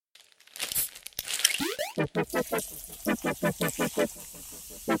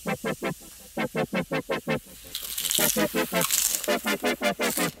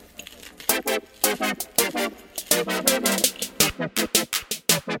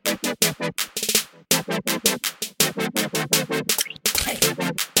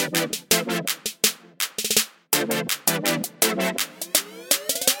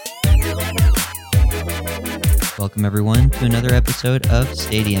Welcome everyone to another episode of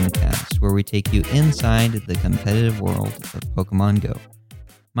Stadium Cast, where we take you inside the competitive world of Pokemon Go.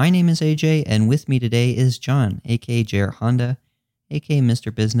 My name is AJ, and with me today is John, aka JR Honda, aka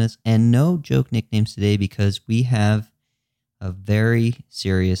Mr. Business, and no joke nicknames today because we have a very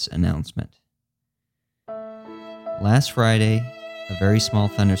serious announcement. Last Friday, a very small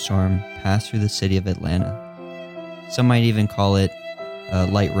thunderstorm passed through the city of Atlanta. Some might even call it a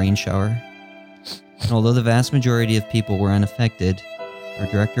light rain shower. And although the vast majority of people were unaffected, our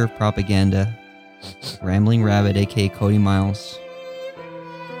director of propaganda, Rambling Rabbit, aka Cody Miles,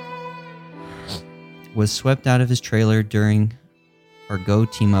 was swept out of his trailer during our Go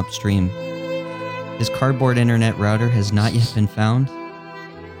Team Up stream. His cardboard internet router has not yet been found.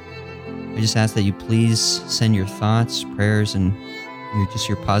 I just ask that you please send your thoughts, prayers, and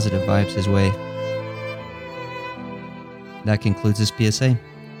your positive vibes his way. That concludes this PSA.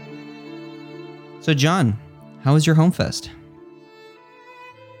 So, John, how was your home fest?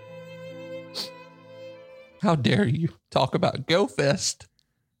 How dare you talk about Go Fest?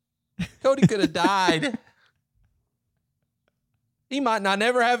 Cody could have died. He might not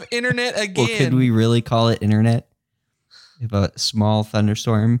never have internet again. Well, could we really call it internet? If a small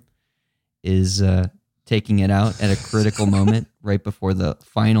thunderstorm is taking it out at a critical moment right before the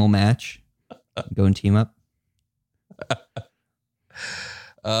final match, Go and Team Up?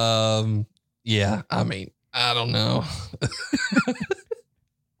 Yeah, I mean, I don't know.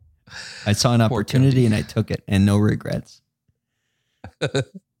 I saw an opportunity and I took it, and no regrets.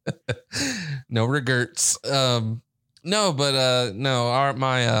 No regrets. No,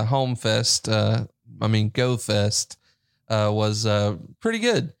 my home fest, Go Fest, was pretty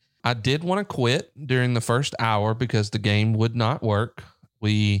good. I did want to quit during the first hour because the game would not work.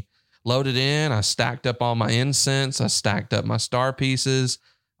 We loaded in, I stacked up all my incense, I stacked up my star pieces.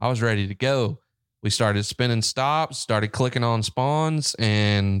 I was ready to go. We started spinning stops, started clicking on spawns,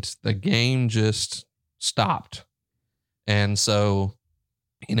 and the game just stopped. And so,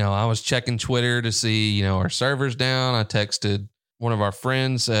 I was checking Twitter to see, our server's down. I texted one of our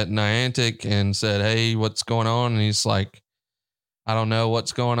friends at Niantic and said, hey, what's going on? And he's like, I don't know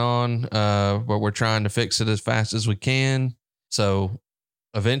what's going on, but we're trying to fix it as fast as we can. So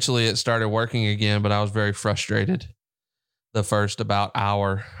eventually it started working again, but I was very frustrated. The first about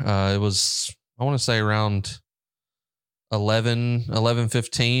hour, it was, I want to say around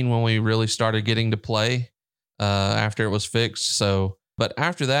 11:15 when we really started getting to play after it was fixed. So, but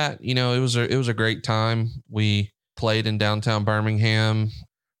after that, it was a great time. We played in downtown Birmingham,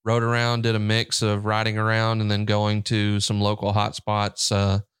 rode around, did a mix of riding around and then going to some local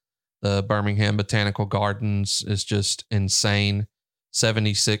hotspots. The Birmingham Botanical Gardens is just insane.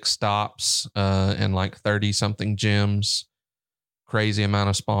 76 stops and like 30 something gyms. Crazy amount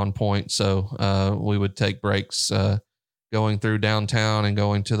of spawn points. So we would take breaks going through downtown and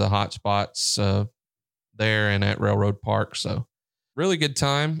going to the hot spots there and at Railroad Park. So really good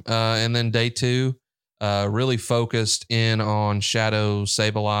time. And then day two, really focused in on Shadow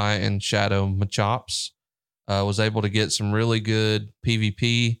Sableye and Shadow Machops. Was able to get some really good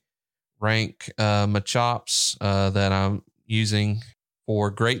PvP rank Machops that I'm using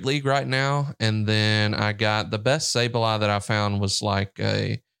for Great League right now. And then I got the best Sableye that I found was like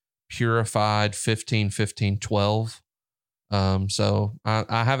a purified 15-15-12. So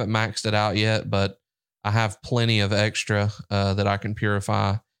I haven't maxed it out yet, but I have plenty of extra that I can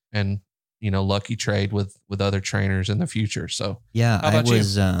purify and, lucky trade with other trainers in the future. So yeah, I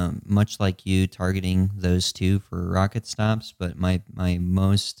was much like you targeting those two for rocket stops, but my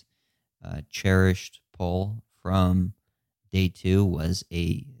most cherished pull from day two was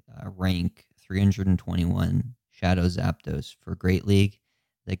a rank 321 Shadow Zapdos for Great League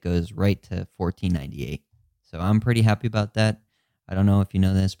that goes right to 1498. So I'm pretty happy about that. I don't know if you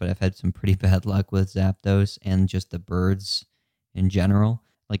know this, but I've had some pretty bad luck with Zapdos and just the birds in general.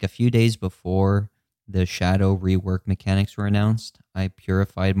 Like a few days before the Shadow rework mechanics were announced, I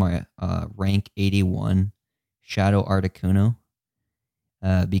purified my rank 81 Shadow Articuno.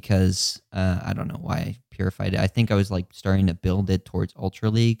 Because I don't know why I purified it. I think I was like starting to build it towards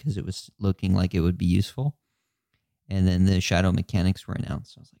Ultra League because it was looking like it would be useful. And then the shadow mechanics were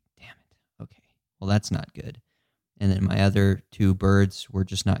announced. I was like, damn it. Okay, well, that's not good. And then my other two birds were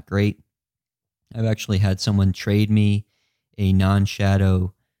just not great. I've actually had someone trade me a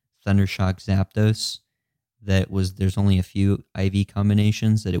non-shadow Thundershock Zapdos there's only a few IV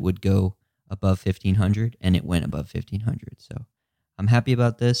combinations that it would go above 1500, and it went above 1500. So I'm happy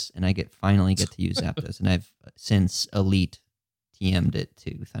about this, and I finally get to use Zapdos, and I've since Elite TM'd it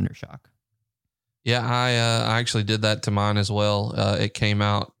to Thundershock. Yeah, I actually did that to mine as well. It came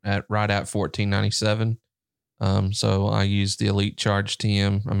out right at 1497. So I used the Elite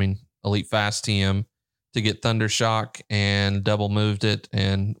Elite Fast TM to get Thundershock and double moved it,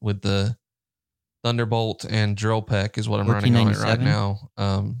 and with the Thunderbolt and Drill Peck is what I'm running on it right now.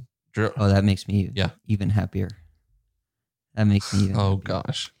 That makes me even happier. That makes me even happier.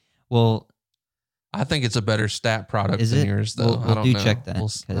 Gosh. Well, I think it's a better stat product than yours, though. We'll check that,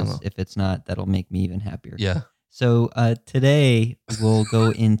 because if it's not, that'll make me even happier. Yeah. So today we'll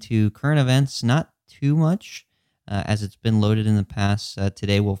go into current events, not too much, as it's been loaded in the past.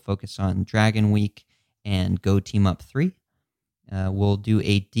 Today we'll focus on Dragon Week and Go Team Up 3. We'll do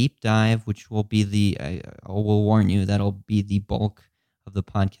a deep dive, which will be we'll warn you, that'll be the bulk of the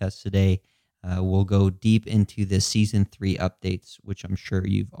podcast today. We'll go deep into the Season 3 updates, which I'm sure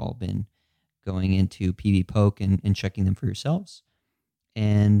you've all been going into PB Poke and checking them for yourselves.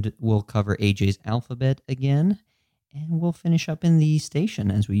 And we'll cover AJ's Alphabet again, and we'll finish up in the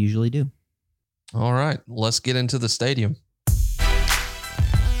station as we usually do. All right, let's get into the stadium.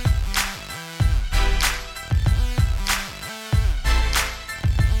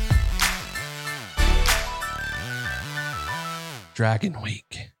 Dragon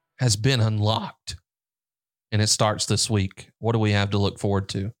Week has been unlocked, and it starts this week. What do we have to look forward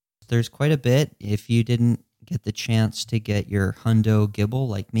to? There's quite a bit. If you didn't get the chance to get your Hundo Gible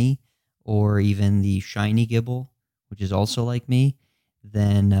like me, or even the Shiny Gible, which is also like me,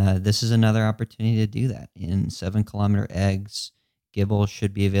 then this is another opportunity to do that. In 7-kilometer eggs, Gible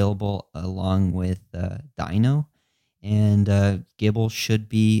should be available along with Dino, and Gible should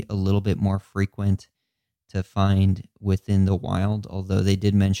be a little bit more frequent to find within the wild, although they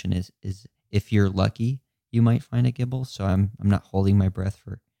did mention is if you're lucky, you might find a Gible. So I'm not holding my breath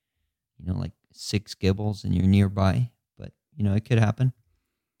for like 6 Gibles and you're nearby, but it could happen.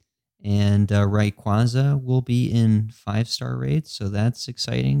 And Rayquaza will be in 5-star raids, so that's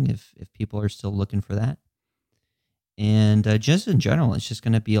exciting if people are still looking for that. And just in general, it's just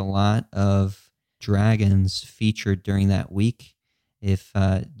going to be a lot of dragons featured during that week. If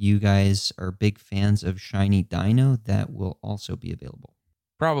you guys are big fans of Shiny Dino, that will also be available.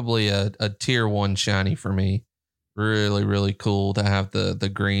 Probably a tier 1 shiny for me. Really, really cool to have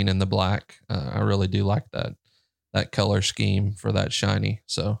the green and the black. I really do like that color scheme for that shiny.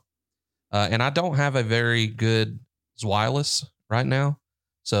 So, and I don't have a very good Zweilous right now,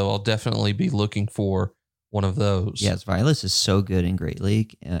 so I'll definitely be looking for one of those. Yeah, Zweilous is so good in Great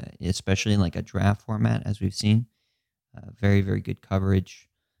League, especially in like a draft format, as we've seen. Very, very good coverage.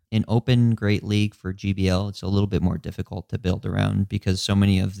 In Open Great League for GBL, it's a little bit more difficult to build around because so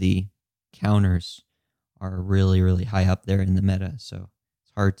many of the counters are really, really high up there in the meta. So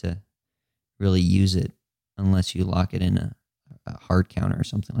it's hard to really use it unless you lock it in a hard counter or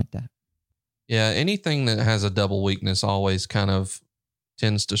something like that. Yeah, anything that has a double weakness always kind of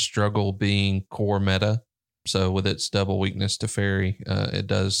tends to struggle being core meta. So with its double weakness to Fairy, it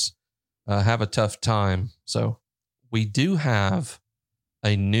does have a tough time. So we do have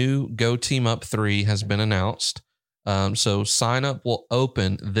a new Go Team Up 3 has been announced. So sign up will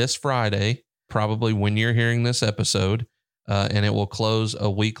open this Friday, probably when you're hearing this episode, and it will close a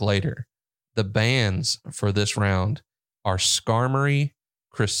week later. The bans for this round are Skarmory,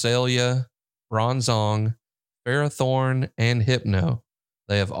 Cresselia, Bronzong, Ferrothorn, and Hypno.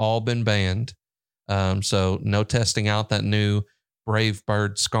 They have all been banned. So no testing out that new Brave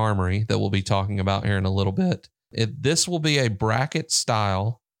Bird Skarmory that we'll be talking about here in a little bit. This will be a bracket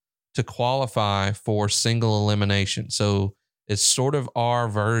style to qualify for single elimination. So it's sort of our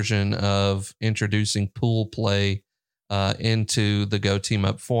version of introducing pool play into the Go Team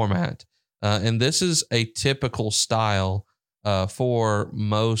Up format. And this is a typical style for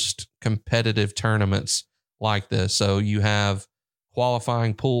most competitive tournaments like this. So you have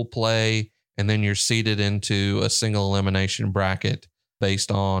qualifying pool play, and then you're seeded into a single elimination bracket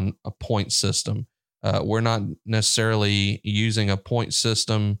based on a point system. We're not necessarily using a point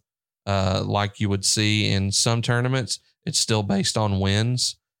system like you would see in some tournaments. It's still based on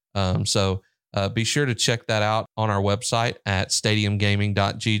wins. So be sure to check that out on our website at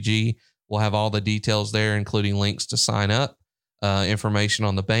stadiumgaming.gg. We'll have all the details there, including links to sign up, information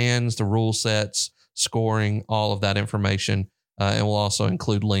on the bans, the rule sets, scoring, all of that information. And we'll also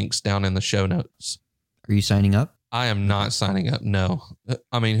include links down in the show notes. Are you signing up? I am not signing up. No.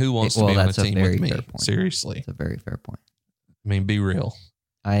 I mean, who wants to be on a that's a team very with me? fair point. Seriously. It's a very fair point. I mean, be real.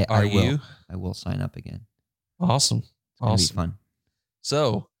 I Are will. you? I will sign up again. Awesome. It's gonna Awesome. be fun.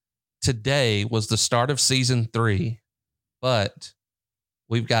 So today was the start of season 3, but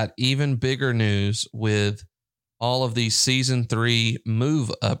we've got even bigger news with all of these season 3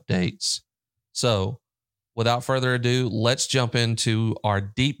 move updates. So without further ado, let's jump into our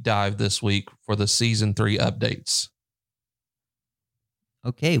deep dive this week for the season 3 updates.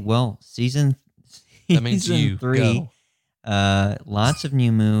 Okay, well, That means you 3, go. lots of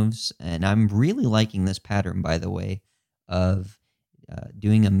new moves, and I'm really liking this pattern, by the way, of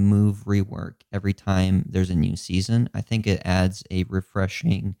doing a move rework every time there's a new season. I think it adds a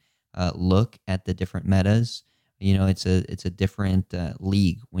refreshing look at the different metas. You know, it's a different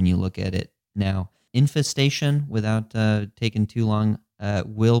league when you look at it now. Infestation, without taking too long,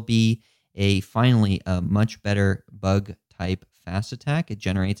 will be finally a much better bug type fast attack. It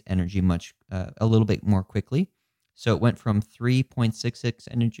generates energy a little bit more quickly. So it went from 3.66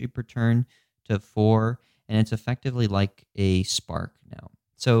 energy per turn to 4, and it's effectively like a spark now.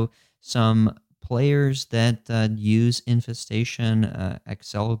 So some players that use Infestation,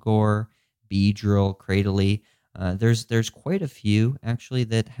 Excelgor, Beedrill, Cradily, there's quite a few actually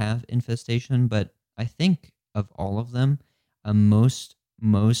that have Infestation, but I think of all of them, I'm most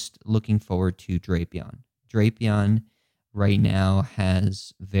looking forward to Drapion. Drapion right now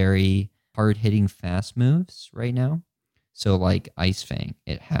has very hard-hitting fast moves right now. So like Ice Fang,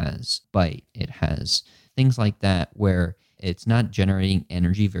 it has Bite, it has things like that where it's not generating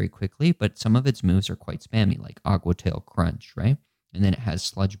energy very quickly, but some of its moves are quite spammy, like Aqua Tail Crunch, right? And then it has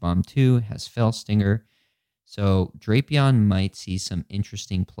Sludge Bomb too, it has Fell Stinger. So Drapion might see some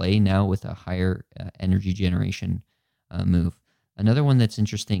interesting play now with a higher energy generation move. Another one that's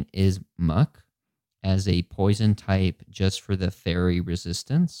interesting is Muck as a poison type just for the fairy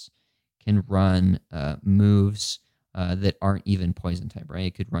resistance can run moves that aren't even poison type, right?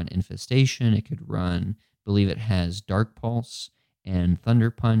 It could run Infestation, it could run, I believe it has Dark Pulse and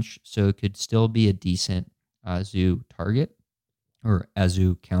Thunder Punch, so it could still be a decent Azu target, or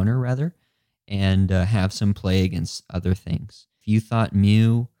Azu counter rather, and have some play against other things. If you thought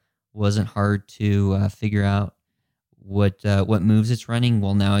Mew wasn't hard to figure out what moves it's running,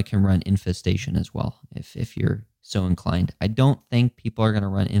 well, now it can run Infestation as well, if you're so inclined. I don't think people are going to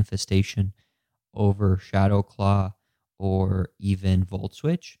run Infestation over Shadow Claw or even Volt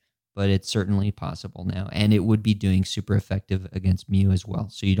Switch, but it's certainly possible now, and it would be doing super effective against Mew as well.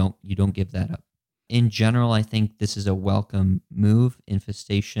 So you don't give that up. In general, I think this is a welcome move.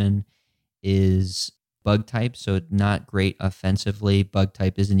 Infestation is bug type, so not great offensively. Bug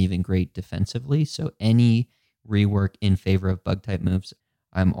type isn't even great defensively. So any rework in favor of bug type moves,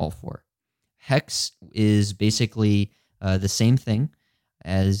 I'm all for. Hex is basically the same thing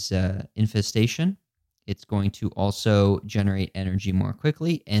as Infestation. It's going to also generate energy more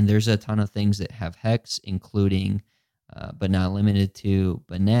quickly, and there's a ton of things that have Hex, including, but not limited to,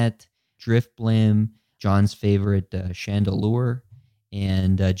 Banette, Driftblim, John's favorite Chandelure,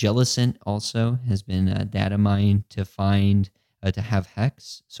 and Jellicent also has been data mined to find to have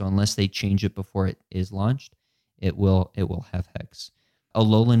Hex. So unless they change it before it is launched, it will have Hex.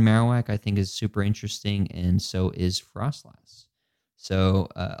 Alolan Marowak I think is super interesting, and so is Frostlass. So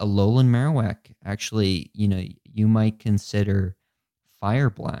Alolan Marowak, actually, you might consider Fire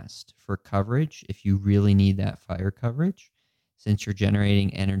Blast for coverage if you really need that fire coverage. Since you're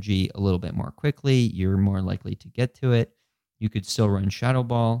generating energy a little bit more quickly, you're more likely to get to it. You could still run Shadow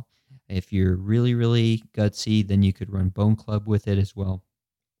Ball. If you're really, really gutsy, then you could run Bone Club with it as well.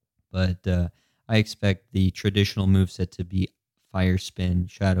 But I expect the traditional moveset to be Fire Spin,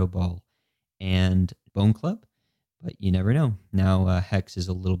 Shadow Ball, and Bone Club. But you never know. Now Hex is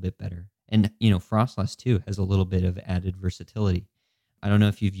a little bit better. And, Frostlass too has a little bit of added versatility. I don't know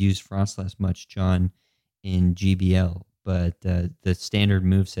if you've used Frostlass much, John, in GBL, but the standard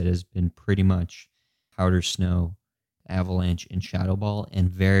moveset has been pretty much Powder Snow, Avalanche, and Shadow Ball, and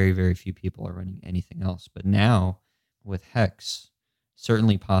very, very few people are running anything else. But now, with Hex,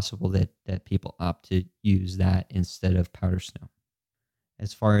 certainly possible that people opt to use that instead of Powder Snow.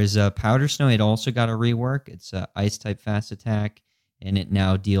 As far as Powder Snow, it also got a rework. It's a Ice-type fast attack, and it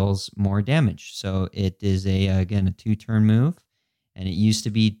now deals more damage. So it is, again, a 2-turn move, and it used to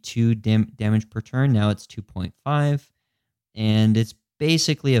be 2 damage per turn. Now it's 2.5, and it's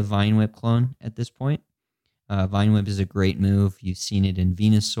basically a Vine Whip clone at this point. Vine Whip is a great move. You've seen it in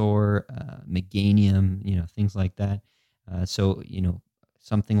Venusaur, Meganium, things like that. So,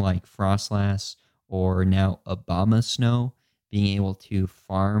 something like Frostlass or now Abomasnow being able to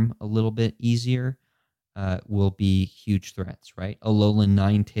farm a little bit easier will be huge threats, right? Alolan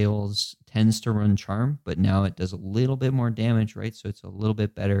Ninetales tends to run Charm, but now it does a little bit more damage, right? So it's a little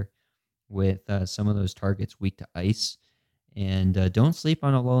bit better with some of those targets weak to ice. And don't sleep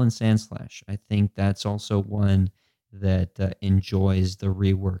on Alolan Sandslash. I think that's also one that enjoys the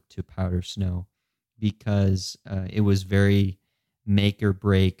rework to Powder Snow because it was very make or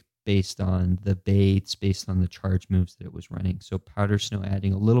break based on the baits, based on the charge moves that it was running. So Powder Snow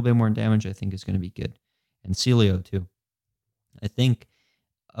adding a little bit more damage, I think, is going to be good. And Celio, too. I think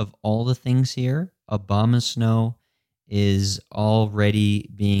of all the things here, Abomasnow is already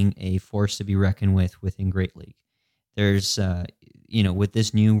being a force to be reckoned with within Great League. There's, with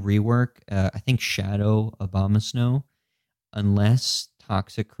this new rework, I think Shadow Abomasnow, unless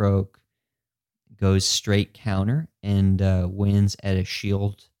Toxicroak goes straight counter and wins at a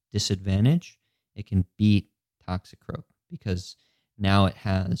shield disadvantage, it can beat Toxicroak because now it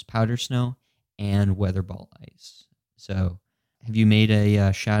has Powder Snow and Weather Ball Ice. So have you made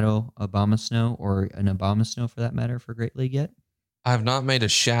a Shadow Abomasnow or an Abomasnow for that matter for Great League yet? I have not made a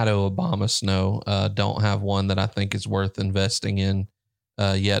Shadow Abomasnow. Don't have one that I think is worth investing in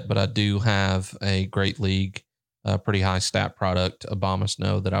yet, but I do have a Great League, pretty high stat product,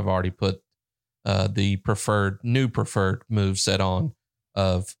 Abomasnow, that I've already put the new preferred move set on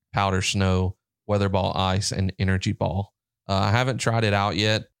of Powder Snow, Weather Ball Ice, and Energy Ball. I haven't tried it out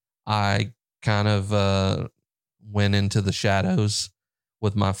yet. I kind of went into the shadows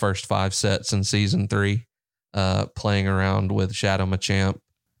with my first 5 sets in season 3. Playing around with Shadow Machamp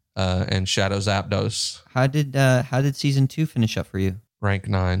and Shadow Zapdos. How did season 2 finish up for you? Rank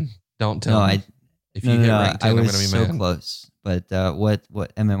 9. Don't tell me. If you hit rank 10, I'm going to be so mad. Close. But what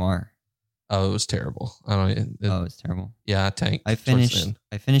MMR? Oh, it was terrible. It was terrible. Yeah, I tanked. I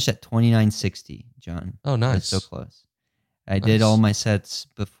finished at 2960, John. Oh, nice. I was so close. I did all my sets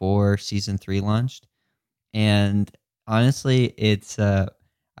before season 3 launched, and honestly, it's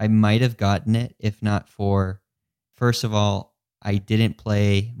I might have gotten it if not for, first of all, I didn't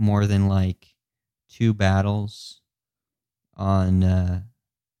play more than like 2 battles on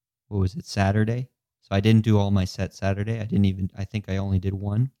Saturday. So I didn't do all my sets Saturday. I think I only did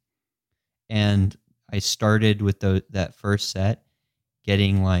 1. And I started with that first set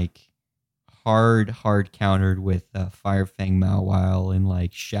getting like hard countered with Firefang Mawile and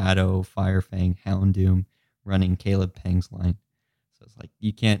like Shadow Firefang Houndoom running Caleb Peng's line. So it's like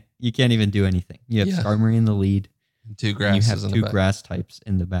you can't even do anything. You have Skarmory in the lead. 2 grasses. You have 2 grass types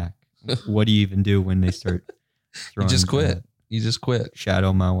in the back. What do you even do when they start throwing? You just quit.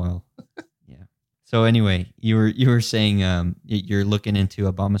 Shadow Mawile. Yeah. So anyway, you were saying you're looking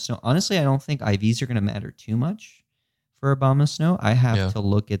into Abomasnow. Honestly, I don't think IVs are going to matter too much for Abomasnow. I have to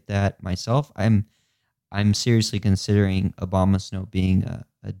look at that myself. I'm seriously considering Abomasnow being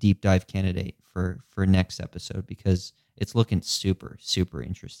a deep dive candidate for next episode because it's looking super, super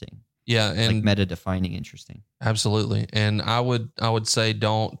interesting. Yeah, and like meta defining interesting. Absolutely. And I would say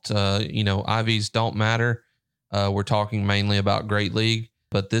don't IVs don't matter. We're talking mainly about Great League,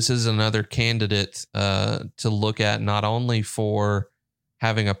 but this is another candidate to look at, not only for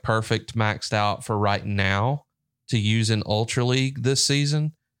having a perfect maxed out for right now to use in Ultra League this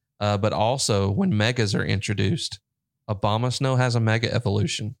season, but also when megas are introduced. Abomasnow has a mega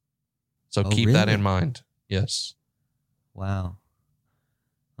evolution. So keep that in mind. Yes. Wow.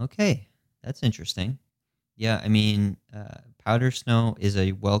 Okay. That's interesting. Yeah, I mean, Powder Snow is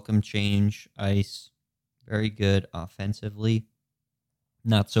a welcome change. Ice, very good offensively.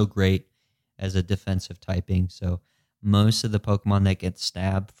 Not so great as a defensive typing. So most of the Pokemon that get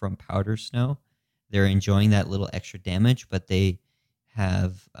stabbed from Powder Snow, they're enjoying that little extra damage, but they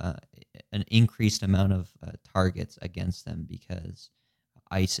have an increased amount of targets against them because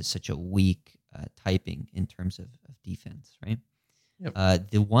Ice is such a weak typing in terms of defense, right? Yep.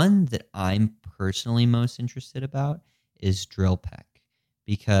 The one that I'm personally most interested about is Drill Peck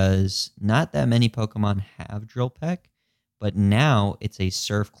because not that many Pokemon have Drill Peck, but now it's a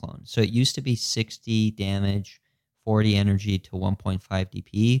Surf clone. So it used to be 60 damage, 40 energy to 1.5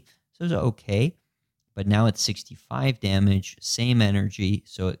 DP, so it's okay. But now it's 65 damage, same energy,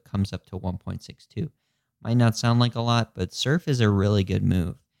 so it comes up to 1.62. Might not sound like a lot, but Surf is a really good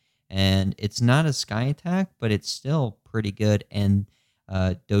move. And it's not a Sky attack, but it's still pretty good. And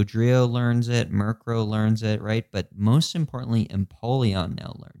Dodrio learns it, Murkrow learns it, right? But most importantly, Empoleon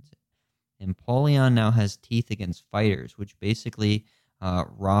now learns it. Empoleon now has teeth against fighters, which basically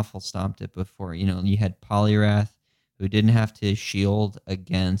Raffle stomped it before. You had Poliwrath, who didn't have to shield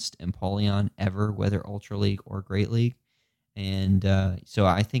against Empoleon ever, whether Ultra League or Great League. And so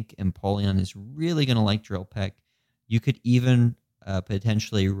I think Empoleon is really going to like Drill Peck. You could even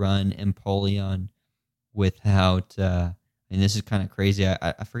potentially run Empoleon without, and this is kind of crazy.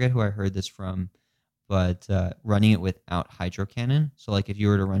 I forget who I heard this from, but running it without Hydro Cannon. So like if you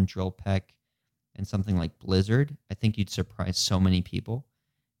were to run Drill Peck and something like Blizzard, I think you'd surprise so many people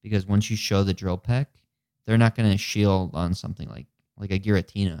because once you show the Drill Peck, they're not going to shield on something like a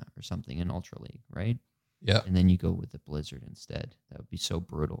Giratina or something in Ultra League, right? Yeah. And then you go with the Blizzard instead. That would be so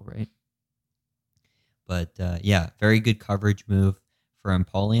brutal, right? But yeah, very good coverage move for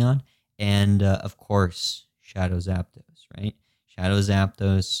Empoleon. And of course, Shadow Zapdos, right? Shadow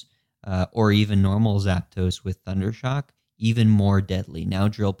Zapdos, or even normal Zapdos with Thundershock, even more deadly. Now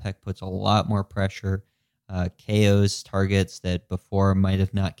Drill Peck puts a lot more pressure, KOs targets that before might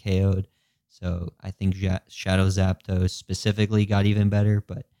have not KO'd. So I think Shadow Zapdos specifically got even better,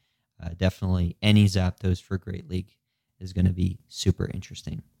 but definitely any Zapdos for Great League is going to be super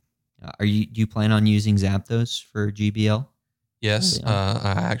interesting. Do you plan on using Zapdos for GBL? Yes,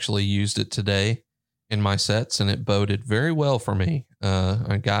 I actually used it today in my sets, and it boded very well for me.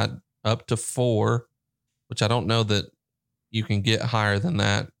 I got up to 4, which I don't know that you can get higher than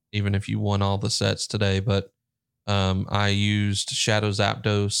that, even if you won all the sets today. But I used Shadow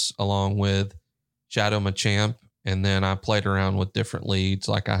Zapdos along with Shadow Machamp, and then I played around with different leads.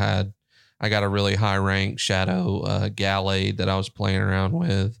 Like I got a really high rank Shadow Gallade that I was playing around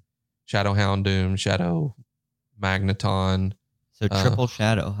with, Shadow Houndoom, Shadow Magneton. So triple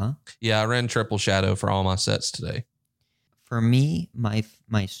Shadow, huh? Yeah, I ran triple Shadow for all my sets today. For me, my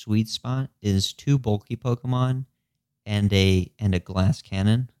sweet spot is 2 bulky Pokemon and a glass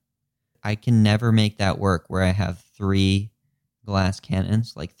cannon. I can never make that work where I have 3 glass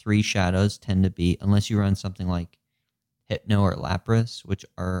cannons. Like 3 shadows tend to be, unless you run something like Hypno or Lapras, which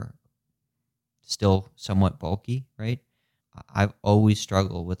are still somewhat bulky, right? I've always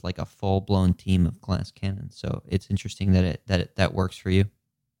struggled with like a full-blown team of glass cannons. So it's interesting that works for you.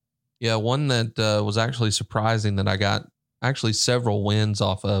 Yeah, one that was actually surprising that I got actually several wins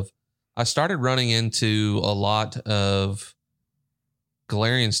off of. I started running into a lot of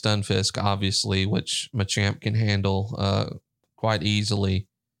Galarian Stunfisk, obviously, which Machamp can handle quite easily,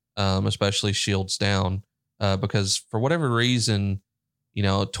 especially shields down. Because for whatever reason,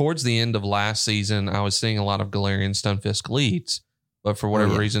 towards the end of last season, I was seeing a lot of Galarian Stunfisk leads. But for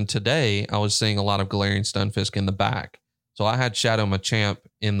whatever reason today, I was seeing a lot of Galarian Stunfisk in the back. So I had Shadow Machamp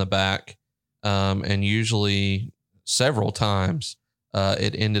in the back, and usually several times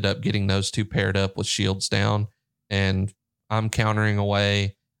it ended up getting those 2 paired up with shields down, and I'm countering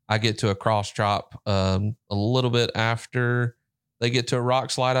away. I get to a cross drop a little bit after they get to a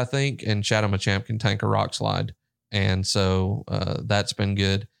rock slide, I think, and Shadow Machamp can tank a rock slide. And so that's been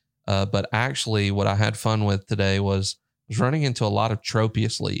good. But actually what I had fun with today was running into a lot of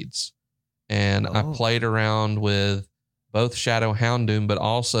Tropius leads. And I played around with both Shadow Houndoom, but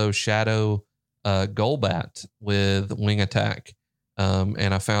also Shadow Golbat with Wing Attack.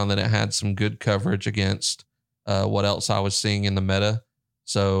 And I found that it had some good coverage against what else I was seeing in the meta.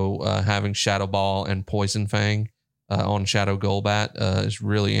 So having Shadow Ball and Poison Fang on Shadow Golbat is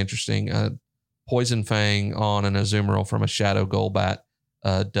really interesting. Poison Fang on an Azumarill from a Shadow Golbat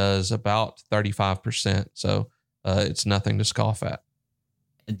does about 35%. So it's nothing to scoff at.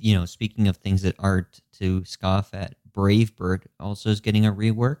 Speaking of things that aren't to scoff at, Brave Bird also is getting a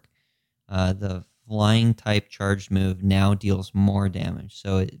rework. The flying type charged move now deals more damage,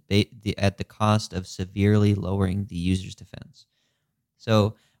 so at the cost of severely lowering the user's defense.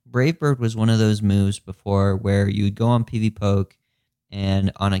 So Brave Bird was one of those moves before where you would go on PvPoke,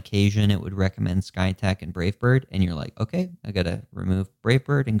 and on occasion it would recommend Sky Attack and Brave Bird, and you're like, okay, I gotta remove Brave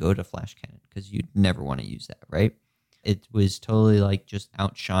Bird and go to Flash Cannon because you'd never want to use that, right? It was totally like just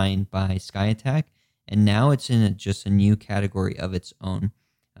outshined by Sky Attack, and now it's in just a new category of its own.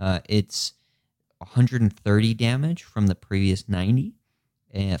 It's 130 damage from the previous 90,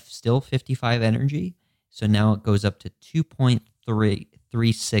 and still 55 energy. So now it goes up to 2.36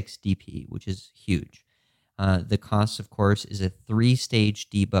 DP, which is huge. The cost, of course, is a 3-stage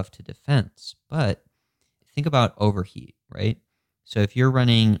debuff to defense. But think about overheat, right? So if you're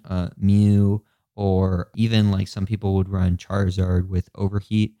running Mew, or even like some people would run Charizard with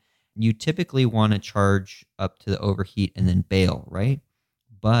overheat, you typically want to charge up to the overheat and then bail, right?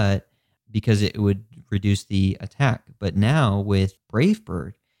 But because it would reduce the attack. But now with Brave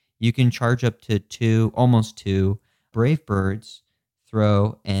Bird, you can charge up to almost two Brave Birds,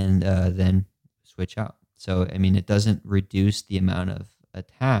 throw, and then switch out. So, I mean, it doesn't reduce the amount of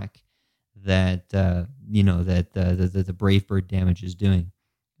attack that, the Brave Bird damage is doing.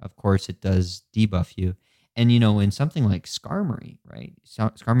 Of course, it does debuff you. And, in something like Skarmory, right?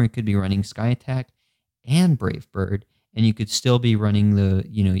 Skarmory could be running Sky Attack and Brave Bird, and you could still be running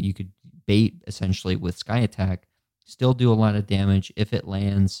you could bait essentially with Sky Attack, still do a lot of damage if it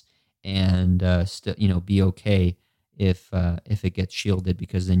lands, and still be okay if it gets shielded,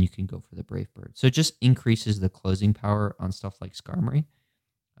 because then you can go for the Brave Bird. So it just increases the closing power on stuff like Skarmory.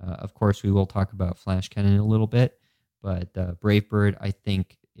 Of course, we will talk about Flash Cannon in a little bit, but Brave Bird, I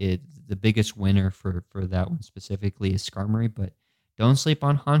think the biggest winner for that one specifically is Skarmory. But don't sleep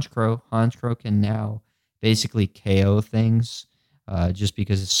on Honchkrow. Honchkrow can now basically KO things just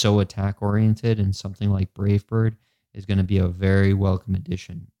because it's so attack oriented, and something like Brave Bird is going to be a very welcome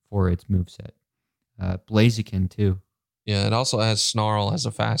addition for its moveset. Blaziken too. Yeah, it also has Snarl as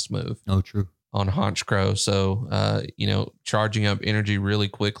a fast move. Oh, true. On Honchkrow. So, charging up energy really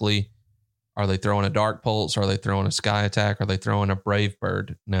quickly. Are they throwing a Dark Pulse? Are they throwing a Sky Attack? Are they throwing a Brave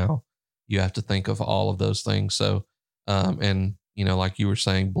Bird? Now, you have to think of all of those things. So, like you were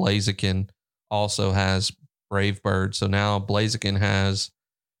saying, Blaziken also has Brave Bird. So now Blaziken has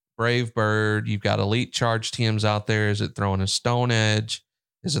Brave Bird. You've got Elite Charge TMs out there. Is it throwing a Stone Edge?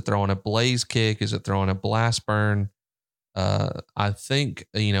 Is it throwing a Blaze Kick? Is it throwing a Blast Burn? I think,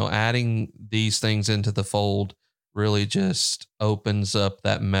 adding these things into the fold really just opens up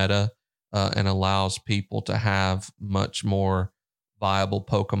that meta and allows people to have much more viable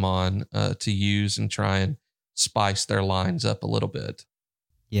Pokemon to use and try and spice their lines up a little bit.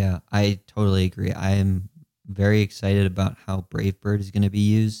 Yeah, I totally agree. I am very excited about how Brave Bird is going to be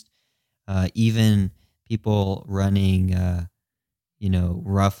used. Even people running,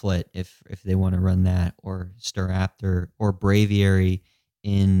 Rufflet, if they want to run that, or Staraptor or Braviary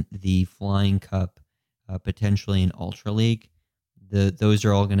in the Flying Cup, potentially in Ultra League. Those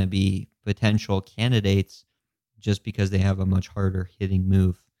are all going to be potential candidates just because they have a much harder hitting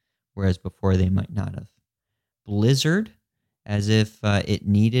move, whereas before they might not have. Blizzard, as if it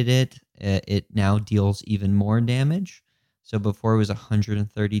needed it, it now deals even more damage. So before it was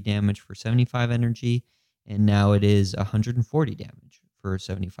 130 damage for 75 energy, and now it is 140 damage for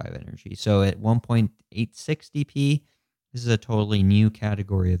 75 energy. So at 1.86 DP, this is a totally new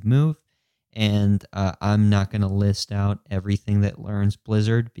category of move. And I'm not going to list out everything that learns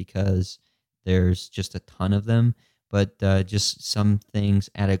Blizzard because there's just a ton of them. But just some things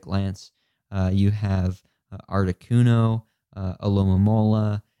at a glance. You have Articuno,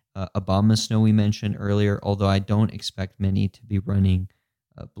 Alomomola, Abomasnow we mentioned earlier, although I don't expect many to be running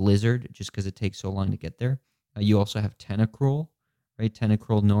Blizzard just because it takes so long to get there. You also have Tentacruel, right?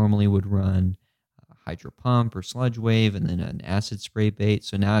 Tentacruel normally would run Hydro Pump or Sludge Wave and then an Acid Spray bait.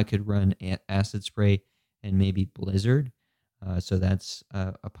 So now I could run Acid Spray and maybe Blizzard. So that's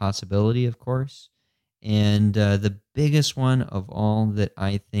a possibility, of course. And the biggest one of all that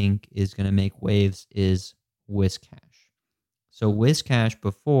I think is going to make waves is Whiscash. So Whiscash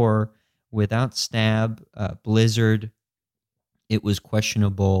before, without Stab, Blizzard, it was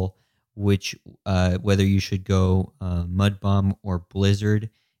questionable whether you should go Mud Bomb or Blizzard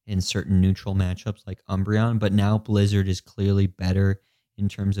in certain neutral matchups like Umbreon, but now Blizzard is clearly better in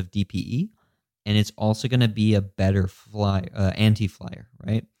terms of DPE, and it's also going to be a better anti-flyer,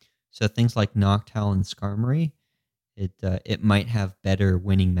 right? So things like Noctowl and Skarmory, it might have better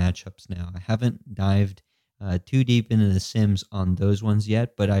winning matchups now. I haven't dived too deep into the sims on those ones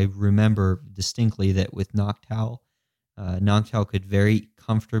yet, but I remember distinctly that with Noctowl, Noctowl could very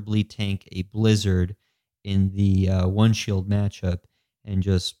comfortably tank a Blizzard in the one shield matchup and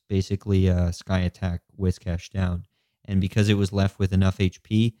just basically Sky Attack Whiscash down. And because it was left with enough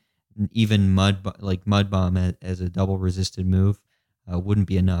HP, even Mud Bomb as a double resisted move wouldn't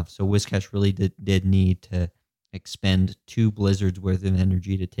be enough. So Whiscash really did need to expend 2 Blizzards worth of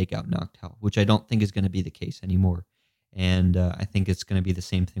energy to take out Noctowl, which I don't think is going to be the case anymore. And I think it's going to be the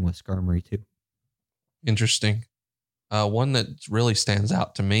same thing with Skarmory too. Interesting. One that really stands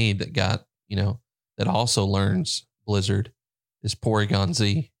out to me that that also learns Blizzard is Porygon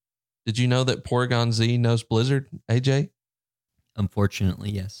Z. Did you know that Porygon Z knows Blizzard, AJ?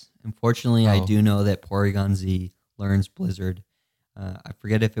 Unfortunately, yes. Unfortunately, I do know that Porygon Z learns Blizzard. I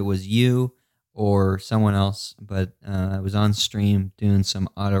forget if it was you or someone else, but I was on stream doing some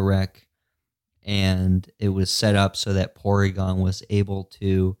auto rec, and it was set up so that Porygon was able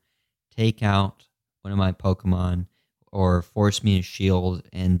to take out one of my Pokemon or force me to shield,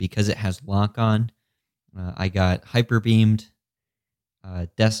 and because it has lock on, I got hyper beamed,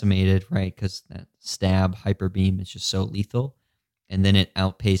 decimated, right? Because that stab hyper beam is just so lethal, and then it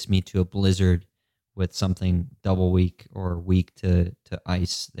outpaced me to a Blizzard with something double weak or weak to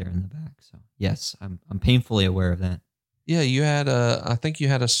ice there in the back. So yes, I'm painfully aware of that. Yeah, I think you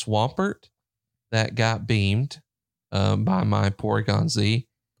had a Swampert that got beamed by my Porygon Z,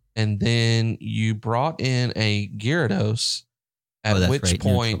 and then you brought in a Gyarados. At which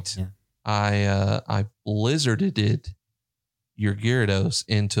point, I blizzarded your Gyarados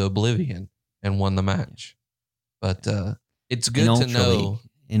into oblivion and won the match. But it's good to know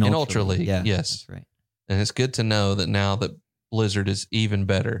in in Ultra Ultra League, League, yeah, yes, that's right. and it's good to know that now that Blizzard is even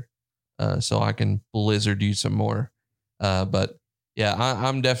better, so I can Blizzard you some more. But yeah,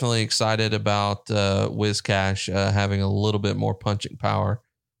 I'm definitely excited about Whiscash having a little bit more punching power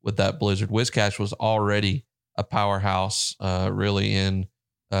with that Blizzard. Whiscash was already a powerhouse, really in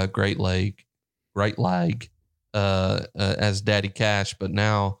Great Lag, as Daddy Cash, but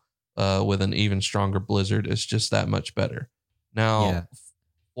now with an even stronger Blizzard, it's just that much better. Now, Yeah.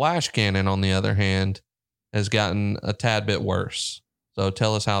 Flash Cannon, on the other hand, has gotten a tad bit worse. So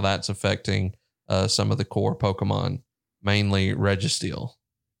tell us how that's affecting some of the core Pokemon, mainly Registeel.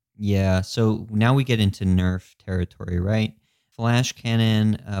 Yeah, so now we get into nerf territory, right? Flash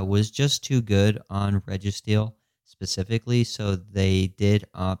Cannon was just too good on Registeel specifically, so they did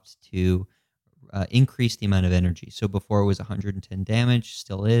opt to increase the amount of energy. So before it was 110 damage,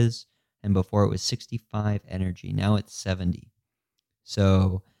 still is, and before it was 65 energy. Now it's 70.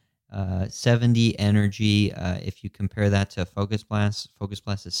 So 70 energy, if you compare that to Focus Blast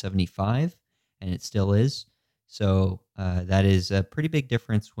is 75, and it still is. So that is a pretty big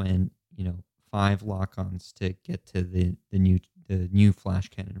difference when, 5 lock-ons to get to the new Flash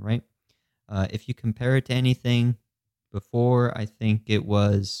Cannon, right? If you compare it to anything before, I think it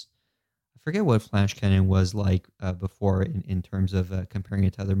was, I forget what Flash Cannon was like before in terms of comparing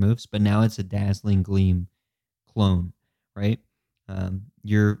it to other moves, but now it's a Dazzling Gleam clone, right?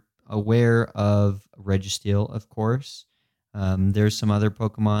 You're aware of Registeel, of course. There's some other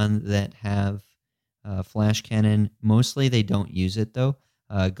Pokemon that have Flash Cannon. Mostly they don't use it, though.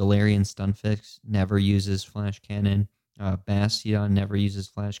 Galarian Stunfisk never uses Flash Cannon. Bastiodon never uses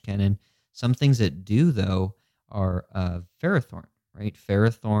Flash Cannon. Some things that do, though, are Ferrothorn, right?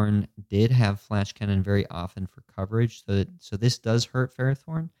 Ferrothorn did have Flash Cannon very often for coverage, so this does hurt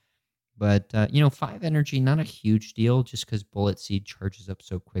Ferrothorn. But, 5 energy, not a huge deal just because Bullet Seed charges up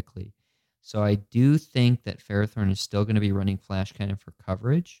so quickly. So I do think that Ferrothorn is still going to be running Flash Cannon for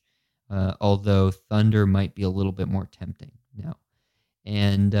coverage, although Thunder might be a little bit more tempting now.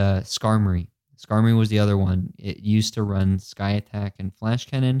 And Skarmory. Skarmory was the other one. It used to run Sky Attack and Flash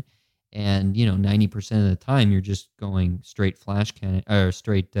Cannon, and, 90% of the time you're just going straight Flash Cannon, or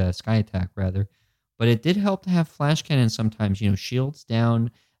straight Sky Attack, rather. But it did help to have Flash Cannon sometimes, shields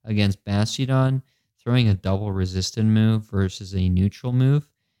down against Bastiodon, throwing a double resistant move versus a neutral move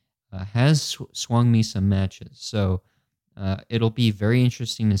has swung me some matches. So it'll be very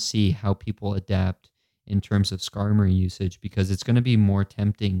interesting to see how people adapt in terms of Skarmory usage, because it's going to be more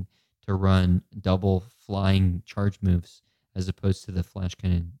tempting to run double flying charge moves as opposed to the Flash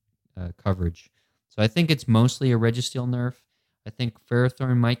Cannon coverage. So I think it's mostly a Registeel nerf. I think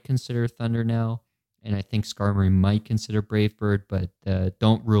Ferrothorn might consider Thunder now, and I think Skarmory might consider Brave Bird, but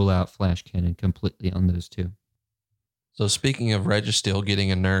don't rule out Flash Cannon completely on those two. So speaking of Registeel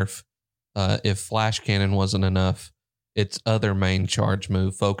getting a nerf, if Flash Cannon wasn't enough, its other main charge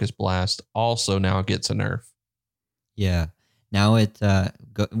move, Focus Blast, also now gets a nerf. Yeah. Now it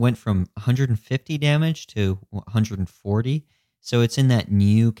went from 150 damage to 140. So it's in that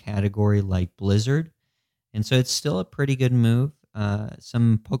new category like Blizzard. And so it's still a pretty good move.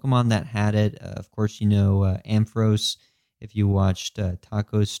 Some Pokemon that had it, of course, Ampharos. If you watched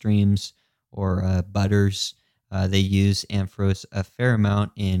Taco streams or Butters, they use Ampharos a fair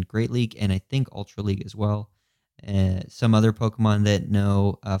amount in Great League and I think Ultra League as well. Some other Pokemon that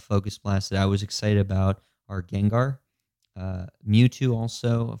know Focus Blast that I was excited about are Gengar, Mewtwo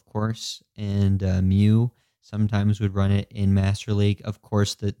also, of course, and Mew sometimes would run it in Master League. Of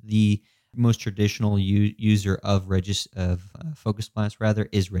course, the most traditional user of Focus Blast rather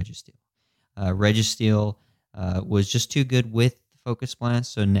is Registeel. Registeel was just too good with Focus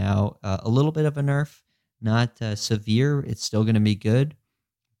Blast, so now a little bit of a nerf, not severe. It's still going to be good,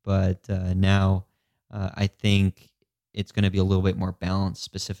 but now I think it's going to be a little bit more balanced,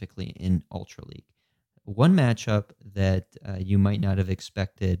 specifically in Ultra League. One matchup that you might not have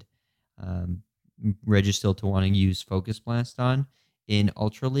expected Registeel to want to use Focus Blast on in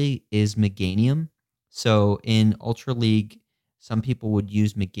Ultra League is Meganium. So in Ultra League, some people would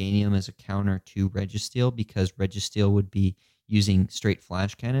use Meganium as a counter to Registeel because Registeel would be using straight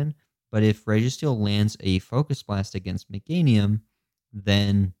Flash Cannon. But if Registeel lands a Focus Blast against Meganium,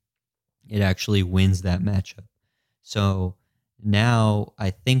 then it actually wins that matchup. So now I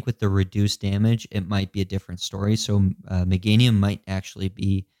think with the reduced damage, it might be a different story. So Meganium might actually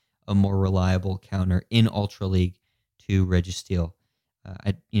be a more reliable counter in Ultra League to Registeel.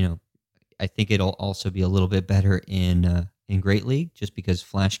 I think it'll also be a little bit better in in Great League, just because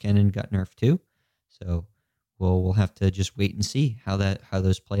Flash Cannon got nerfed too. So we'll have to just wait and see how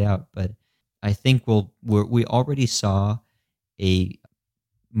those play out. But I think we already saw a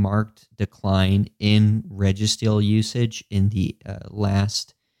marked decline in Registeel usage in the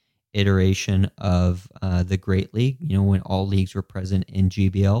last iteration of the Great League, when all leagues were present in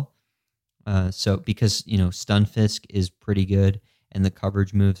GBL. So because, Stunfisk is pretty good and the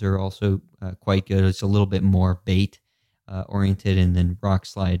coverage moves are also quite good. It's a little bit more bait oriented, and then Rock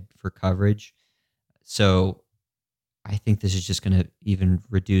Slide for coverage. So I think this is just going to even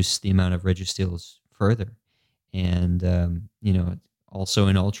reduce the amount of Registeels further. And, also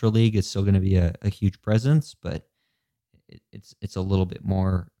in Ultra League, it's still going to be a huge presence, but it's a little bit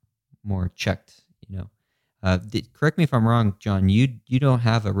more checked, correct me if I'm wrong, John, you don't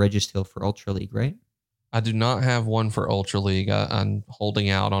have a Registeel for Ultra League, right? I do not have one for Ultra League. I'm holding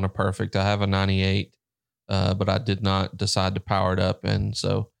out on a perfect. I have a 98, but I did not decide to power it up, and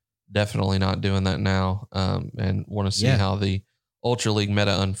so definitely not doing that now. And want to see how the Ultra League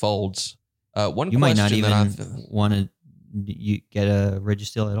meta unfolds. One you question might not even that want to get a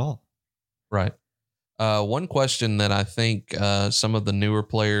Registeel at all. Right. One question that I think some of the newer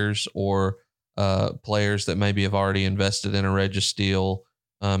players or players that maybe have already invested in a Registeel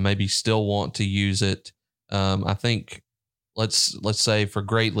maybe still want to use it. I think let's say for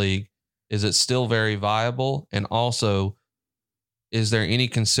Great League, is it still very viable? And also, is there any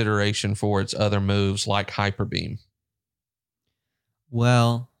consideration for its other moves like Hyper Beam?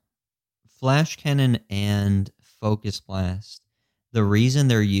 Well, Flash Cannon and Focus Blast, the reason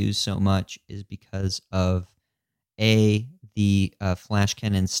they're used so much is because of the Flash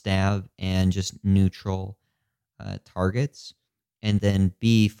Cannon stab and just neutral targets, and then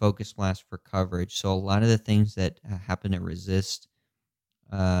B, Focus Blast for coverage. So a lot of the things that happen to resist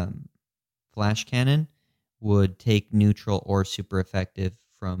Flash Cannon would take neutral or super effective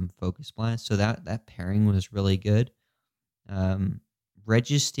from Focus Blast. So that pairing was really good.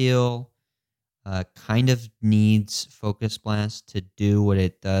 Registeel kind of needs Focus Blast to do what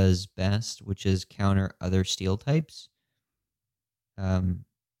it does best, which is counter other steel types.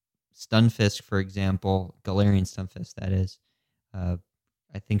 Stunfisk, for example, Galarian Stunfisk, that is. I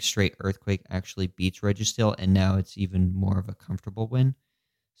think straight Earthquake actually beats Registeel, and now it's even more of a comfortable win.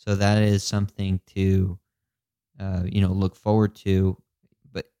 So that is something to, look forward to.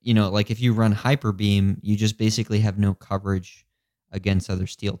 But, like if you run Hyper Beam, you just basically have no coverage against other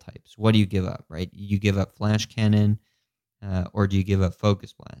steel types. What do you give up, right? You give up Flash Cannon, or do you give up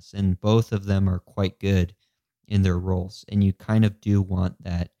Focus Blast? And both of them are quite good in their roles. And you kind of do want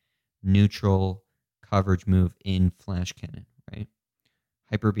that neutral coverage move in Flash Cannon, right?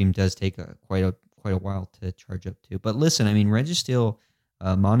 Hyper Beam does take quite a while to charge up to. But listen, I mean, Registeel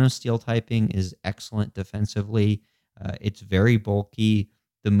mono steel typing is excellent defensively. It's very bulky.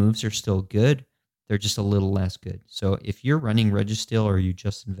 The moves are still good. They're just a little less good. So if you're running Registeel or you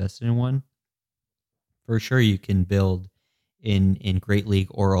just invested in one, for sure you can build in Great League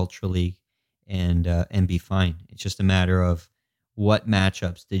or Ultra League and be fine. It's just a matter of what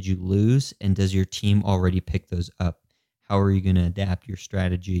matchups did you lose, and does your team already pick those up? How are you going to adapt your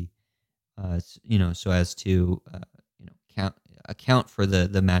strategy, so as to account for the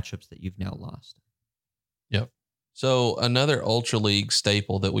matchups that you've now lost? Yep. So another Ultra League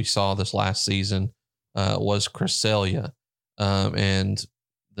staple that we saw this last season was Cresselia. And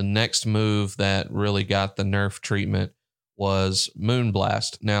the next move that really got the nerf treatment was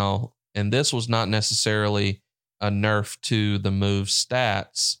Moonblast. Now, and this was not necessarily a nerf to the move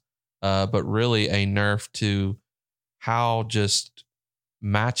stats, but really a nerf to how just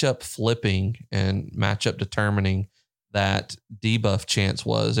matchup flipping and matchup determining that debuff chance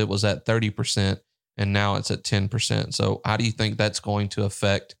was. It was at 30%, and now it's at 10%. So how do you think that's going to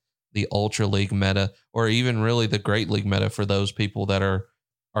affect the Ultra League meta, or even really the Great League meta for those people that are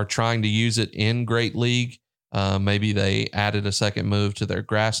trying to use it in Great League? Maybe they added a second move to their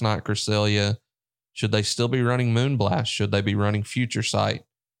Grass Knot Cresselia. Should they still be running Moonblast? Should they be running Future Sight?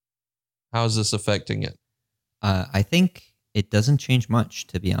 How is this affecting it? I think it doesn't change much,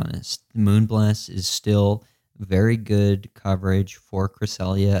 to be honest. Moonblast is still very good coverage for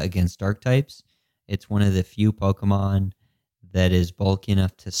Cresselia against dark types. It's one of the few Pokemon that is bulky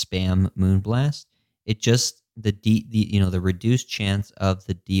enough to spam Moonblast. It just the reduced chance of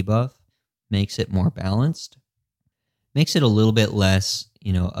the debuff makes it more balanced. Makes it a little bit less,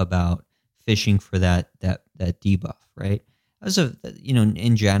 about fishing for that debuff, right?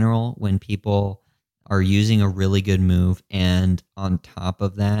 In general, when people are using a really good move and on top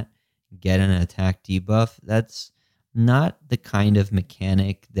of that get an attack debuff, that's not the kind of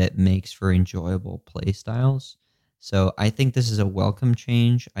mechanic that makes for enjoyable play styles. So I think this is a welcome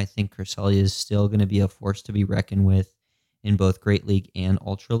change. I think Cresselia is still going to be a force to be reckoned with in both Great League and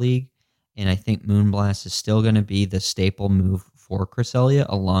Ultra League. And I think Moonblast is still going to be the staple move for Cresselia,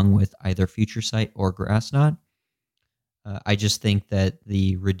 along with either Future Sight or Grass Knot. I just think that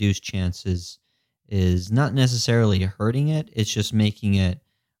the reduced chances is not necessarily hurting it. It's just making it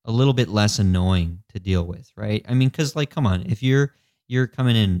a little bit less annoying to deal with, right? I mean, because like, come on, if you're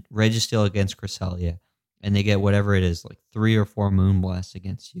coming in Registeel against Cresselia, and they get whatever it is, like 3 or 4 Moonblasts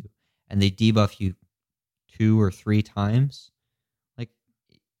against you, and they debuff you 2 or 3 times, like,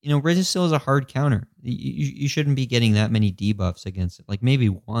 Registeel is a hard counter. You shouldn't be getting that many debuffs against it. Like maybe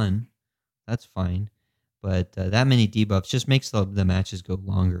 1, that's fine, but that many debuffs just makes the matches go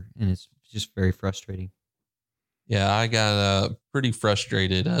longer, and it's just very frustrating. Yeah, I got pretty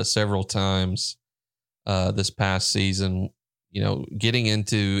frustrated several times this past season, getting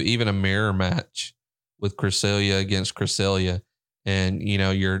into even a mirror match with Cresselia against Cresselia, and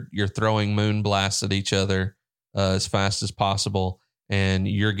you're throwing Moonblasts at each other as fast as possible, and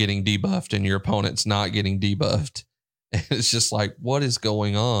you're getting debuffed, and your opponent's not getting debuffed. And it's just like, what is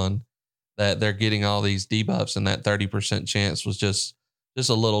going on that they're getting all these debuffs, and that 30% chance was just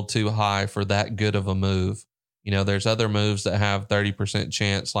a little too high for that good of a move. There's other moves that have 30%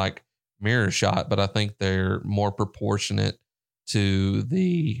 chance, like Mirror Shot, but I think they're more proportionate to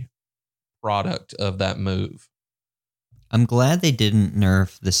the product of that move. I'm glad they didn't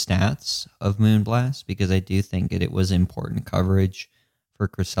nerf the stats of Moonblast, because I do think it was important coverage for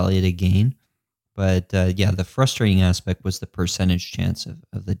Cresselia to gain. But the frustrating aspect was the percentage chance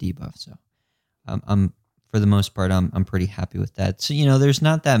of the debuff. So I'm for the most part, I'm pretty happy with that. So, there's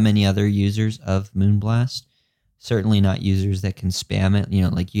not that many other users of Moonblast. Certainly not users that can spam it.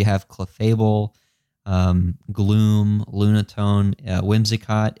 Like you have Clefable, Gloom, Lunatone,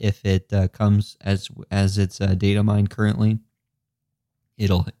 Whimsicott. If it comes as its data mine currently,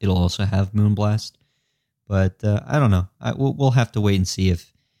 it'll also have Moonblast. But I don't know. We'll have to wait and see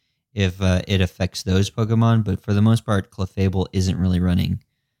if it affects those Pokemon. But for the most part, Clefable isn't really running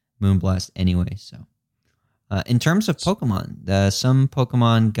Moonblast anyway. So in terms of Pokemon, some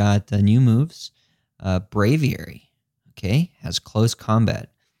Pokemon got new moves. Braviary, has close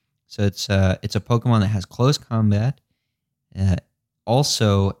combat. So it's a Pokemon that has close combat.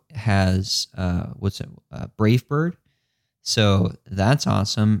 Also has Brave Bird. So that's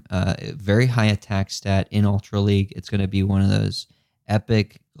awesome. Very high attack stat in Ultra League. It's going to be one of those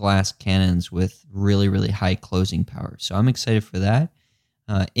epic glass cannons with really, really high closing power. So I'm excited for that.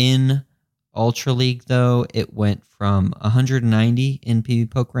 In Ultra League, though, it went from 190 in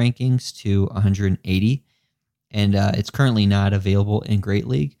PvPoke rankings to 180, and it's currently not available in Great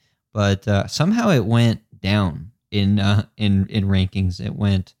League. But somehow it went down in rankings. It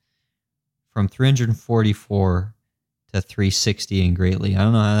went from 344 to 360 in Great League. I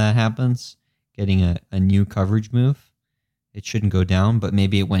don't know how that happens. Getting a new coverage move, it shouldn't go down, but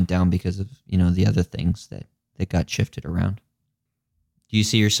maybe it went down because of the other things that got shifted around. Do you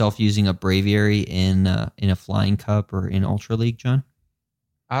see yourself using a Braviary in a Flying Cup or in Ultra League, John?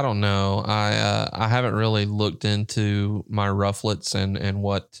 I don't know. I haven't really looked into my Rufflets and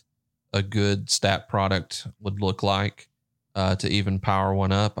what a good stat product would look like to even power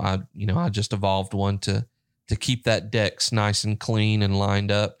one up. I just evolved one to keep that dex nice and clean and lined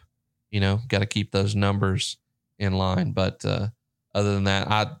up. Got to keep those numbers in line. But other than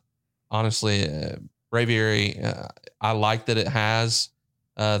that, I honestly Braviary, I like that it has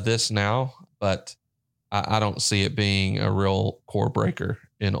this now, but I don't see it being a real core breaker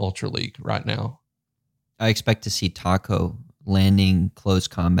in Ultra League right now. I expect to see Taco landing close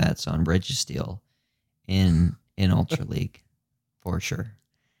combats on Registeel in Ultra League for sure.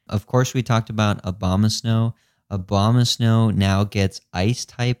 Of course, we talked about Abomasnow. Abomasnow now gets Ice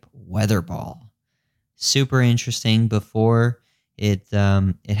type Weather Ball. Super interesting. Before it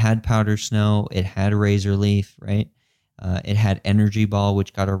had Powder Snow, it had Razor Leaf, right? It had Energy Ball,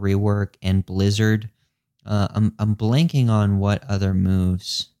 which got a rework, and Blizzard. I'm blanking on what other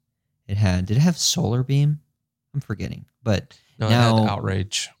moves it had. Did it have Solar Beam? I'm forgetting. But no, now it had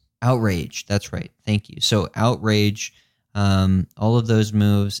Outrage. Outrage, that's right. Thank you. So Outrage, all of those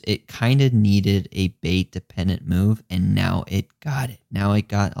moves, it kind of needed a bait-dependent move, and now it got it. Now it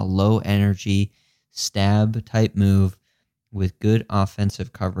got a low energy stab type move with good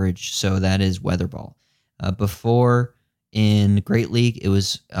offensive coverage. So that is Weather Ball. Before in Great League, it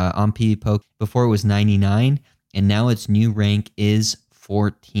was on PvPoke. Before it was 99, and now its new rank is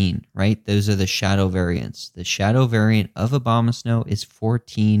 14, right? Those are the Shadow variants. The Shadow variant of Abomasnow is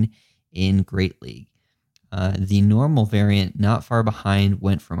 14 in Great League. The normal variant, not far behind,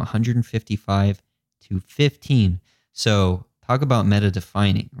 went from 155 to 15. So talk about meta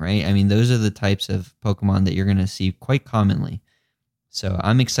defining, right? I mean, those are the types of Pokemon that you're going to see quite commonly. So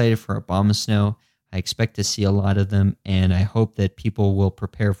I'm excited for Abomasnow. I expect to see a lot of them, and I hope that people will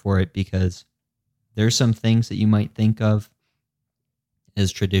prepare for it because there's some things that you might think of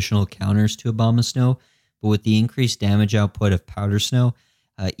as traditional counters to Abomasnow, but with the increased damage output of Powder Snow,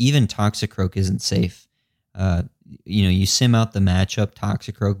 even Toxicroak isn't safe. You sim out the matchup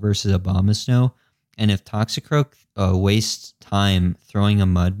Toxicroak versus Abomasnow, and if Toxicroak wastes time throwing a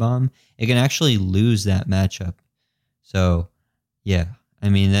Mud Bomb, it can actually lose that matchup. So, yeah, I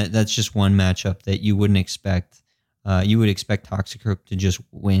mean that's just one matchup that you wouldn't expect. You would expect Toxicroak to just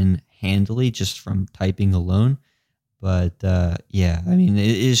win handily just from typing alone. But yeah, I mean,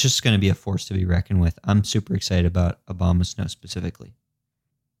 it's just going to be a force to be reckoned with. I'm super excited about Abomasnow specifically.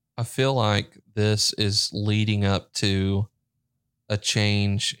 I feel like this is leading up to a